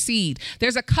 They got to recede.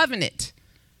 There's a covenant.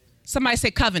 Somebody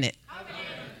say covenant. Covenant.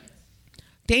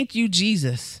 Thank you,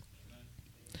 Jesus.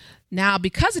 Now,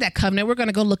 because of that covenant, we're going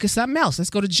to go look at something else. Let's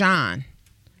go to John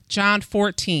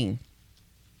 14.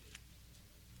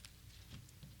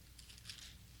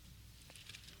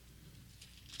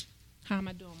 How am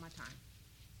I doing my time?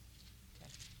 Okay.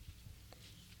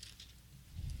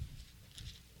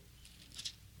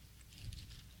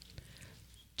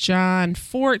 John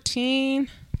 14.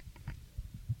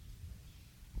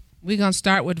 We're going to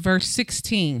start with verse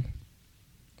 16.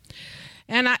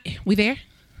 We there?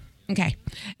 Okay.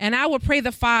 And I will pray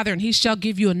the Father, and he shall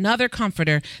give you another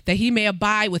comforter, that he may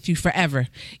abide with you forever.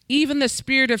 Even the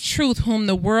Spirit of truth, whom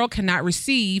the world cannot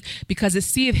receive, because it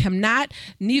seeth him not,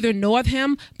 neither knoweth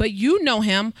him, but you know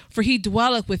him, for he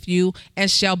dwelleth with you and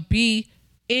shall be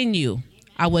in you.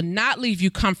 I will not leave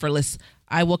you comfortless.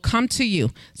 I will come to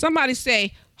you. Somebody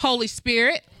say, Holy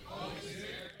Spirit. Holy Spirit.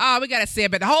 Oh, we got to say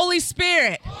it, but the Holy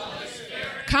Spirit. Holy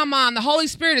Spirit. Come on. The Holy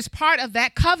Spirit is part of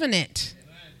that covenant.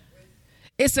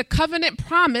 It's a covenant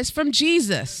promise from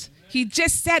Jesus. He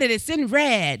just said it. It's in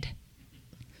red.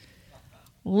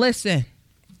 Listen,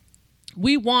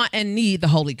 we want and need the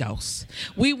Holy Ghost.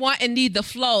 We want and need the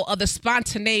flow of the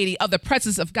spontaneity of the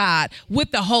presence of God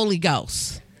with the Holy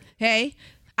Ghost. Okay?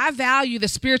 I value the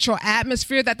spiritual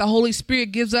atmosphere that the Holy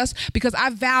Spirit gives us because I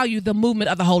value the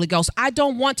movement of the Holy Ghost. I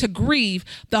don't want to grieve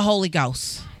the Holy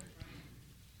Ghost.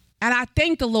 And I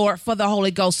thank the Lord for the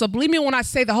Holy Ghost. So believe me when I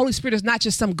say the Holy Spirit is not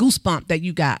just some goosebump that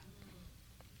you got.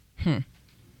 The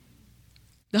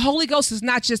Holy Ghost is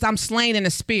not just I'm slain in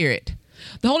the spirit.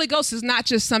 The Holy Ghost is not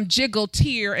just some jiggle,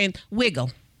 tear, and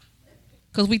wiggle.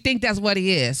 Because we think that's what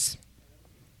he is.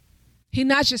 He's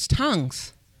not just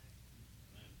tongues.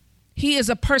 He is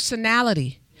a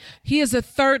personality. He is a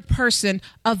third person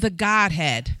of the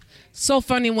Godhead. So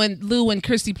funny when Lou and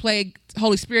Christy played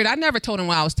Holy Spirit. I never told him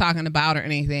what I was talking about or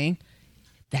anything.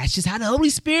 That's just how the Holy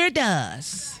Spirit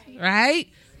does, right?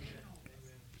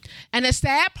 And the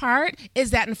sad part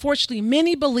is that unfortunately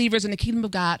many believers in the kingdom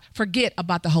of God forget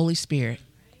about the Holy Spirit.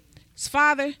 It's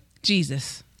Father,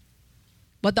 Jesus.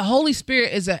 But the Holy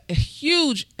Spirit is a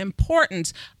huge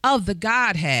importance of the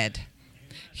Godhead.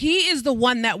 He is the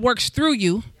one that works through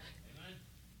you,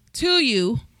 to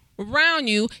you, around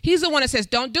you. He's the one that says,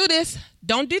 don't do this,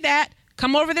 don't do that,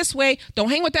 come over this way, don't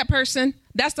hang with that person.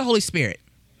 That's the Holy Spirit.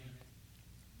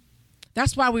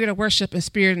 That's why we're to worship in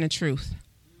spirit and in truth.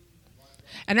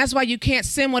 And that's why you can't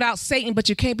sin without Satan, but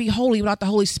you can't be holy without the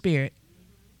Holy Spirit.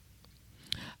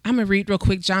 I'm going to read real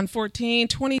quick, John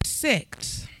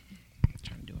 14:26.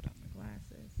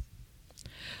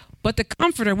 But the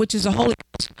Comforter, which is the Holy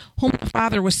Ghost, whom the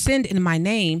Father will send in my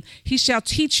name, he shall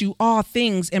teach you all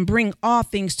things and bring all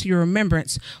things to your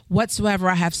remembrance, whatsoever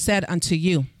I have said unto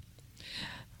you.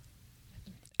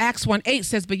 Acts 1:8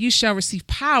 says, but you shall receive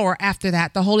power after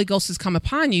that the Holy Ghost has come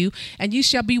upon you, and you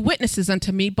shall be witnesses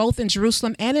unto me both in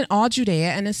Jerusalem and in all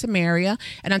Judea and in Samaria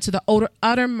and unto the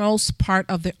uttermost part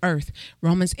of the earth.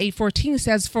 Romans 8:14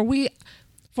 says,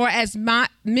 For as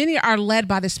many are led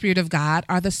by the Spirit of God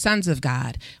are the sons of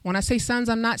God. When I say sons,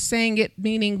 I'm not saying it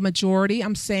meaning majority.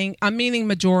 I'm meaning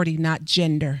majority, not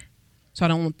gender. So I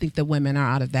don't think the women are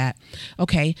out of that.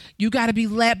 Okay, you got to be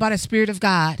led by the Spirit of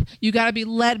God. You got to be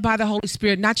led by the Holy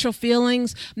Spirit, not your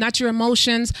feelings, not your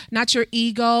emotions, not your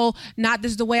ego, not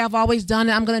this is the way I've always done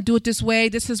it. I'm going to do it this way.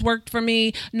 This has worked for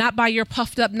me. Not by your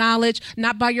puffed up knowledge,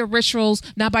 not by your rituals,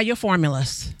 not by your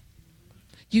formulas.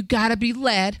 You got to be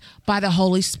led by the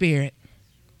Holy Spirit.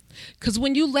 Because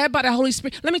when you led by the Holy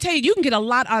Spirit, let me tell you, you can get a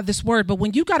lot out of this word, but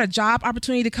when you got a job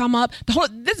opportunity to come up,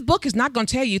 this book is not going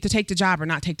to tell you to take the job or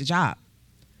not take the job.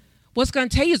 What's going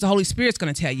to tell you is the Holy Spirit's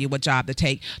going to tell you what job to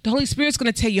take. The Holy Spirit's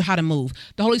going to tell you how to move.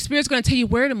 The Holy Spirit's going to tell you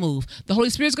where to move. The Holy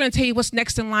Spirit's going to tell you what's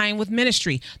next in line with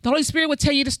ministry. The Holy Spirit will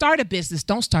tell you to start a business.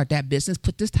 Don't start that business.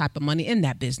 Put this type of money in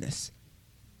that business.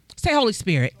 Say Holy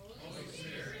Spirit.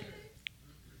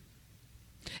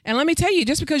 And let me tell you,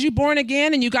 just because you're born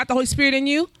again and you got the Holy Spirit in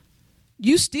you,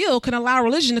 you still can allow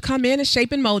religion to come in and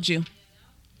shape and mold you.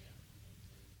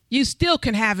 You still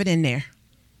can have it in there.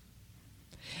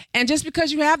 And just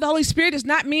because you have the Holy Spirit does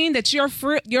not mean that you have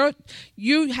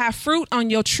fruit on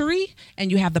your tree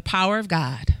and you have the power of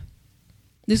God.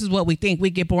 This is what we think. We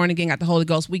get born again, got the Holy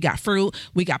Ghost. We got fruit.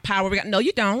 We got power. No,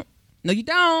 you don't. No, you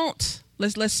don't.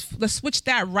 Let's switch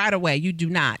that right away. You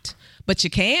do not. But you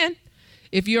can.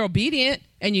 If you're obedient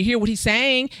and you hear what he's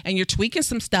saying and you're tweaking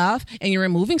some stuff and you're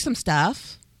removing some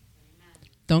stuff,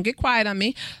 don't get quiet on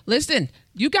me. Listen,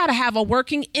 you got to have a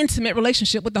working, intimate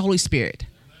relationship with the Holy Spirit.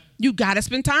 You got to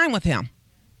spend time with him.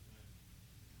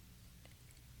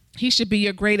 He should be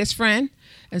your greatest friend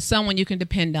and someone you can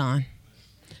depend on.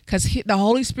 Because the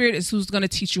Holy Spirit is who's going to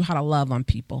teach you how to love on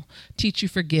people, teach you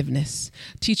forgiveness,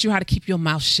 teach you how to keep your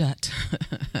mouth shut.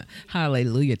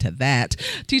 Hallelujah to that.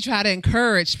 Teach you how to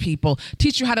encourage people,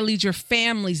 teach you how to lead your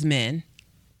family's men.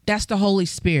 That's the Holy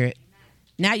Spirit,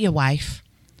 not your wife.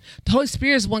 The Holy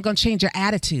Spirit is the one going to change your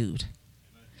attitude,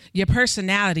 your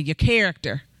personality, your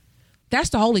character. That's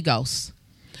the Holy Ghost.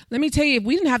 Let me tell you, if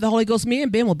we didn't have the Holy Ghost, me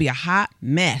and Ben would be a hot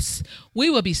mess. We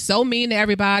would be so mean to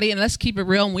everybody. And let's keep it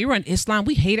real. When we were in Islam,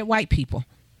 we hated white people.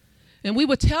 And we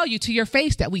would tell you to your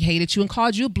face that we hated you and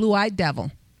called you a blue-eyed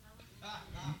devil.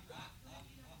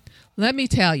 Let me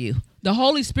tell you, the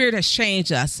Holy Spirit has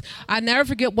changed us. I never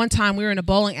forget one time we were in a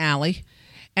bowling alley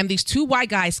and these two white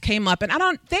guys came up and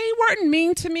they weren't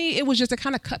mean to me. It was just to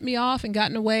kind of cut me off and got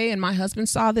in the way. And my husband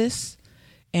saw this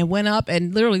and went up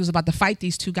and literally was about to fight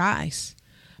these two guys.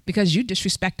 Because you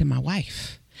disrespected my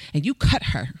wife and you cut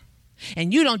her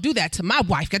and you don't do that to my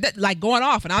wife. That, like going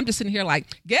off and I'm just sitting here like,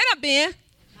 get him, Ben.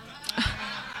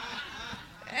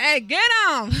 Hey, get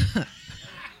him.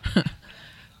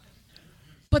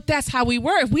 But that's how we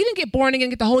were. If we didn't get born again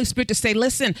and get the Holy Spirit to say,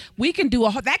 listen, we can do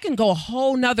that can go a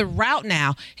whole nother route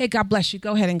now. Hey, God bless you.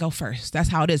 Go ahead and go first. That's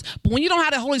how it is. But when you don't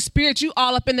have the Holy Spirit, you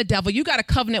all up in the devil. You got a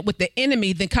covenant with the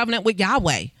enemy, then covenant with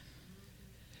Yahweh.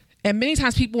 And many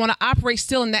times people want to operate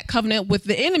still in that covenant with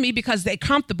the enemy because they're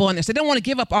comfortable in this. They don't want to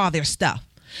give up all their stuff.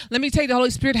 Let me tell you, the Holy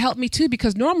Spirit helped me too,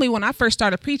 because normally when I first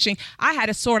started preaching, I had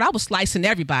a sword. I was slicing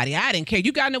everybody. I didn't care.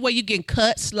 You got in the way, you getting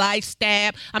cut, sliced,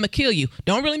 stabbed. I'm going to kill you.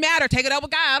 Don't really matter. Take it up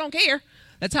with God. I don't care.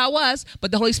 That's how it was. But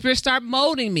the Holy Spirit started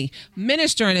molding me,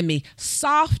 ministering to me,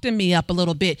 softening me up a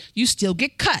little bit. You still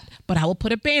get cut, but I will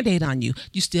put a Band-Aid on you.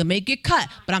 You still may get cut,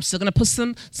 but I'm still going to put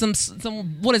some,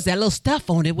 what is that little stuff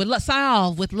on it with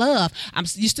salve, with love.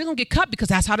 You still going to get cut because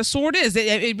that's how the sword is.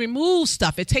 It removes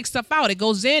stuff. It takes stuff out. It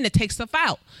goes in, it takes stuff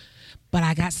out. But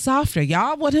I got softer.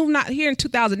 Y'all, who not here in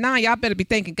 2009, y'all better be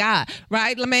thanking God,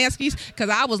 right, Lamanskis? Because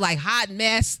I was like hot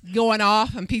mess going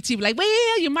off, and PT was like,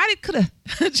 well, you might have could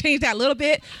have changed that a little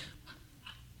bit.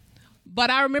 But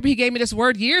I remember he gave me this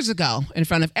word years ago in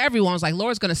front of everyone. I was like,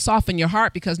 Lord's going to soften your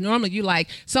heart, because normally you like,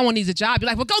 someone needs a job. You're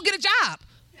like, well, go get a job.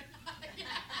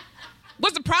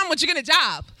 What's the problem with you getting a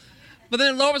job? But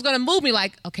then the Lord was going to move me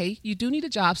like, okay, you do need a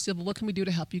job still, but what can we do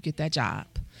to help you get that job?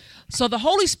 So the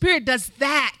Holy Spirit does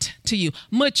that to you,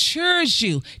 matures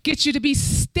you, gets you to be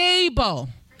stable.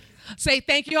 Say,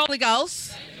 thank you, Holy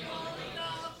Ghost. Thank you,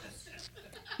 Holy Ghost.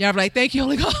 Y'all be like, thank you,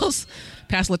 Holy Ghost.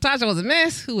 Pastor LaTasha was a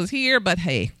mess who was here, but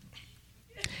hey,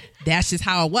 that's just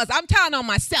how it was. I'm telling on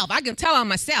myself. I can tell on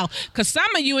myself, because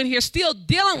some of you in here still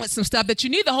dealing with some stuff that you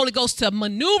need the Holy Ghost to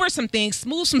maneuver some things,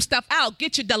 smooth some stuff out,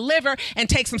 get you delivered, and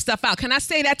take some stuff out. Can I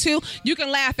say that too? You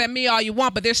can laugh at me all you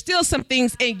want, but there's still some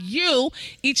things in you,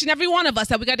 each and every one of us,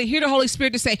 that we got to hear the Holy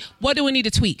Spirit to say, what do we need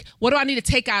to tweak? What do I need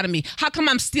to take out of me? How come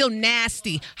I'm still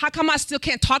nasty? How come I still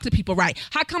can't talk to people right?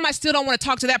 How come I still don't want to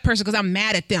talk to that person because I'm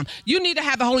mad at them? You need to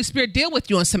have the Holy Spirit deal with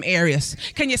you in some areas.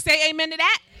 Can you say amen to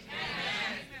that?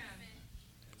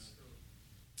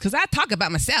 Because I talk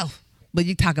about myself, but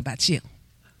you talk about you.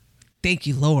 Thank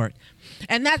you, Lord.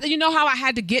 And that, you know how I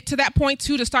had to get to that point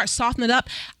too, to start softening up?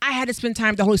 I had to spend time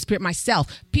with the Holy Spirit myself.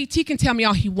 PT can tell me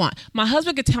all he wants. My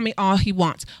husband can tell me all he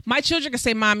wants. My children can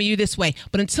say, Mommy, you this way.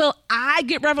 But until I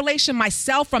get revelation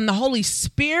myself from the Holy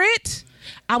Spirit,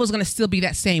 I was going to still be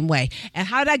that same way. And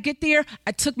how did I get there?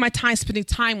 I took my time spending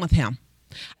time with him.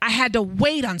 I had to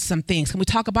wait on some things. Can we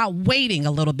talk about waiting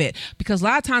a little bit? Because a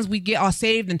lot of times we get all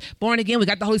saved and born again. We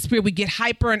got the Holy Spirit. We get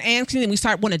hyper and anxious, and we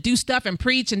start want to do stuff and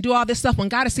preach and do all this stuff when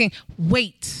God is saying,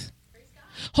 wait.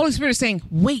 Holy Spirit is saying,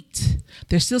 wait.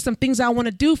 There's still some things I want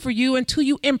to do for you and to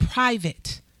you in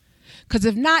private. Because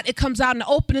if not, it comes out in the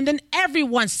open and then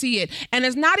everyone see it. And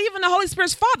it's not even the Holy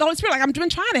Spirit's fault. The Holy Spirit, like, I've been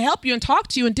trying to help you and talk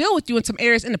to you and deal with you in some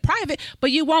areas in the private,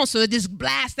 but you won't. So it just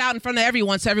blasts out in front of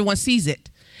everyone so everyone sees it.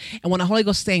 And when the Holy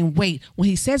Ghost is saying, wait, when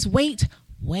he says wait,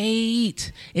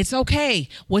 wait. It's okay.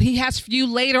 What he has for you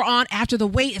later on after the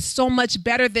wait is so much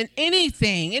better than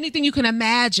anything you can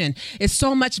imagine. It's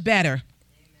so much better.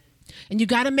 And you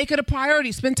got to make it a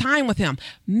priority. Spend time with him.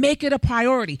 Make it a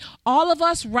priority. All of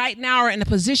us right now are in a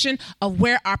position of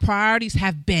where our priorities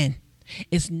have been.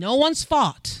 It's no one's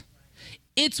fault.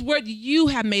 It's where you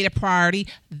have made a priority.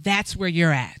 That's where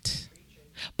you're at.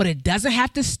 But it doesn't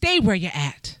have to stay where you're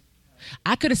at.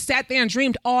 I could have sat there and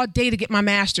dreamed all day to get my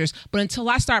master's, but until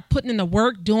I start putting in the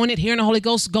work, doing it, hearing the Holy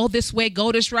Ghost, go this way,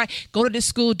 go this right, go to this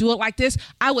school, do it like this,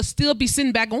 I would still be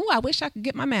sitting back going, oh, I wish I could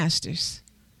get my master's.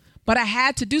 But I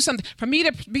had to do something. For me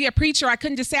to be a preacher, I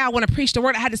couldn't just say I want to preach the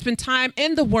word. I had to spend time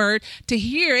in the word to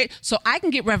hear it so I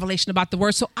can get revelation about the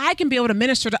word, so I can be able to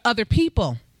minister to other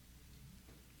people.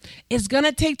 It's going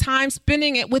to take time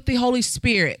spending it with the Holy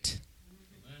Spirit,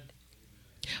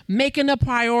 making a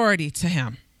priority to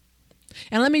him.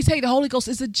 And let me tell you, the Holy Ghost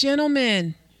is a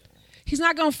gentleman. He's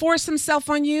not going to force himself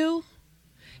on you.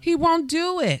 He won't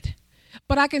do it.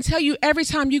 But I can tell you, every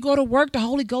time you go to work, the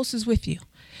Holy Ghost is with you.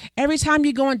 Every time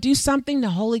you go and do something,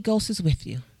 the Holy Ghost is with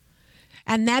you.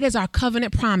 And that is our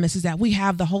covenant promise, is that we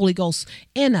have the Holy Ghost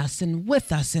in us and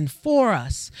with us and for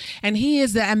us. And he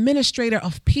is the administrator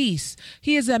of peace.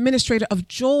 He is the administrator of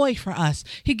joy for us.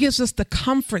 He gives us the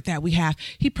comfort that we have.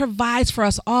 He provides for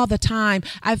us all the time.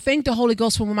 I thank the Holy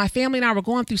Ghost for when my family and I were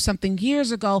going through something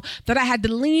years ago that I had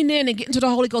to lean in and get into the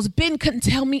Holy Ghost. Ben couldn't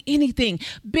tell me anything.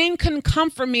 Ben couldn't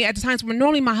comfort me at the times when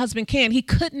normally my husband can. He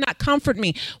could not comfort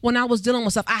me when I was dealing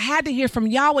with stuff. I had to hear from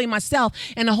Yahweh myself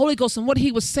and the Holy Ghost and what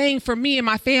he was saying for me and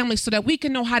my family so that we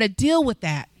can know how to deal with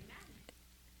that.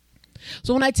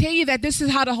 So when I tell you that this is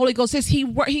how the Holy Ghost is,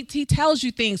 he tells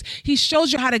you things. He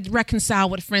shows you how to reconcile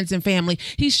with friends and family.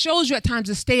 He shows you at times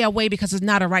to stay away because it's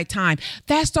not a right time.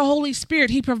 That's the Holy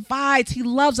Spirit. He provides. He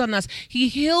loves on us. He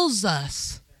heals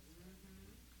us.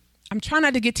 I'm trying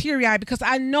not to get teary-eyed because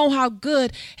I know how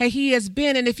good he has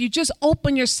been. And if you just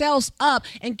open yourselves up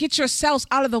and get yourselves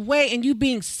out of the way and you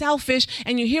being selfish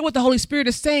and you hear what the Holy Spirit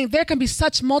is saying, there can be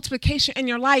such multiplication in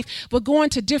your life, but going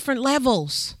to different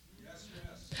levels.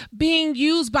 Being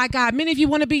used by God. Many of you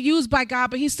want to be used by God,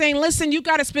 but he's saying, listen, you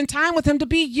got to spend time with him to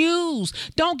be used.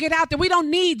 Don't get out there. We don't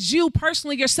need you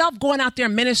personally yourself going out there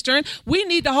ministering. We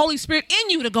need the Holy Spirit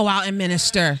in you to go out and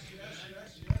minister.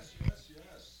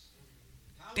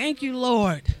 Thank you,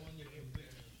 Lord.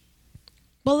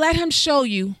 But let him show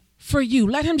you for you.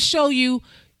 Let him show you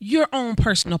your own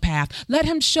personal path. Let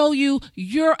him show you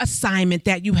your assignment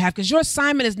that you have, because your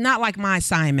assignment is not like my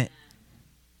assignment.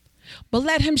 But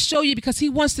let him show you, because he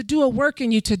wants to do a work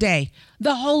in you today.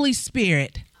 The Holy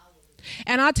Spirit.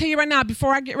 And I'll tell you right now,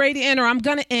 before I get ready to end, or I'm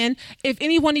going to end, if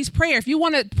anyone needs prayer, if you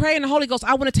want to pray in the Holy Ghost,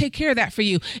 I want to take care of that for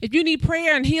you. If you need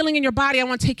prayer and healing in your body, I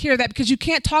want to take care of that, because you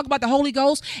can't talk about the Holy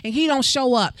Ghost and he don't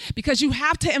show up, because you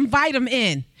have to invite him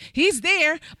in. He's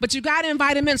there, but you got to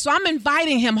invite him in. So I'm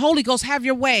inviting him. Holy Ghost, have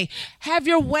your way. Have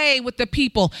your way with the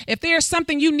people. If there's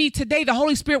something you need today, the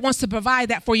Holy Spirit wants to provide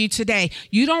that for you today.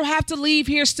 You don't have to leave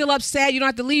here still upset. You don't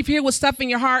have to leave here with stuff in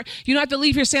your heart. You don't have to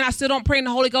leave here saying, I still don't pray in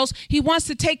the Holy Ghost. He wants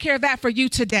to take care of that for you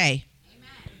today.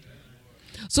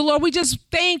 So, Lord, we just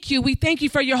thank you. We thank you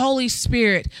for your Holy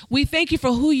Spirit. We thank you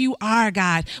for who you are,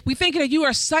 God. We thank you that you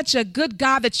are such a good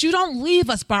God, that you don't leave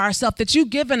us by ourselves, that you've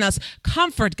given us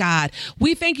comfort, God.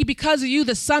 We thank you because of you,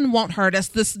 the sun won't hurt us.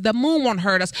 The moon won't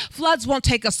hurt us. Floods won't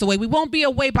take us away. We won't be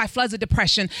away by floods of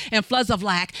depression and floods of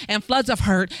lack and floods of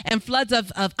hurt and floods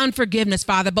of unforgiveness,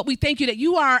 Father. But we thank you that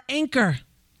you are our anchor.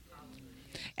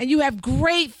 And you have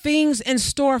great things in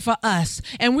store for us.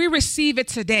 And we receive it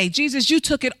today. Jesus, you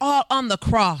took it all on the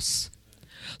cross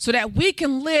so that we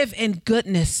can live in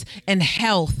goodness and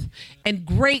health and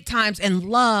great times and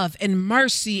love and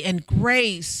mercy and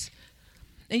grace.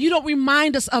 And you don't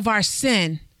remind us of our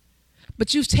sin,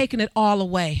 but you've taken it all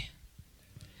away.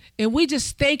 And we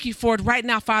just thank you for it right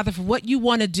now, Father, for what you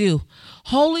want to do.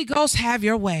 Holy Ghost, have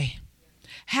your way.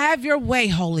 Have your way,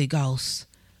 Holy Ghost.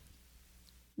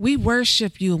 We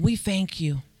worship you and we thank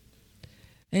you.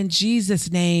 In Jesus'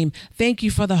 name, thank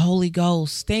you for the Holy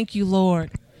Ghost. Thank you,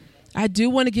 Lord. I do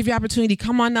want to give you opportunity.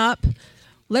 Come on up.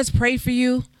 Let's pray for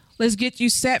you. Let's get you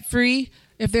set free.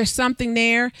 If there's something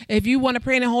there, if you want to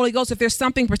pray in the Holy Ghost, if there's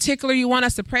something particular you want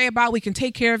us to pray about, we can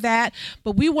take care of that.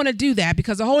 But we want to do that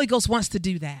because the Holy Ghost wants to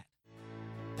do that.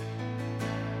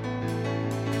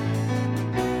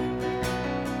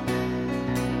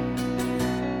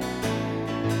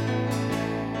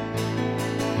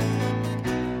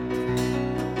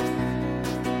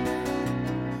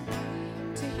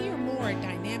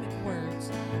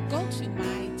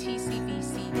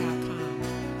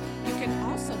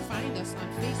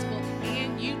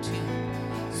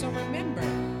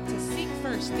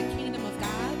 The kingdom of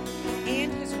God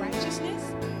and his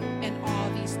righteousness, and all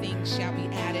these things shall be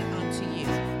added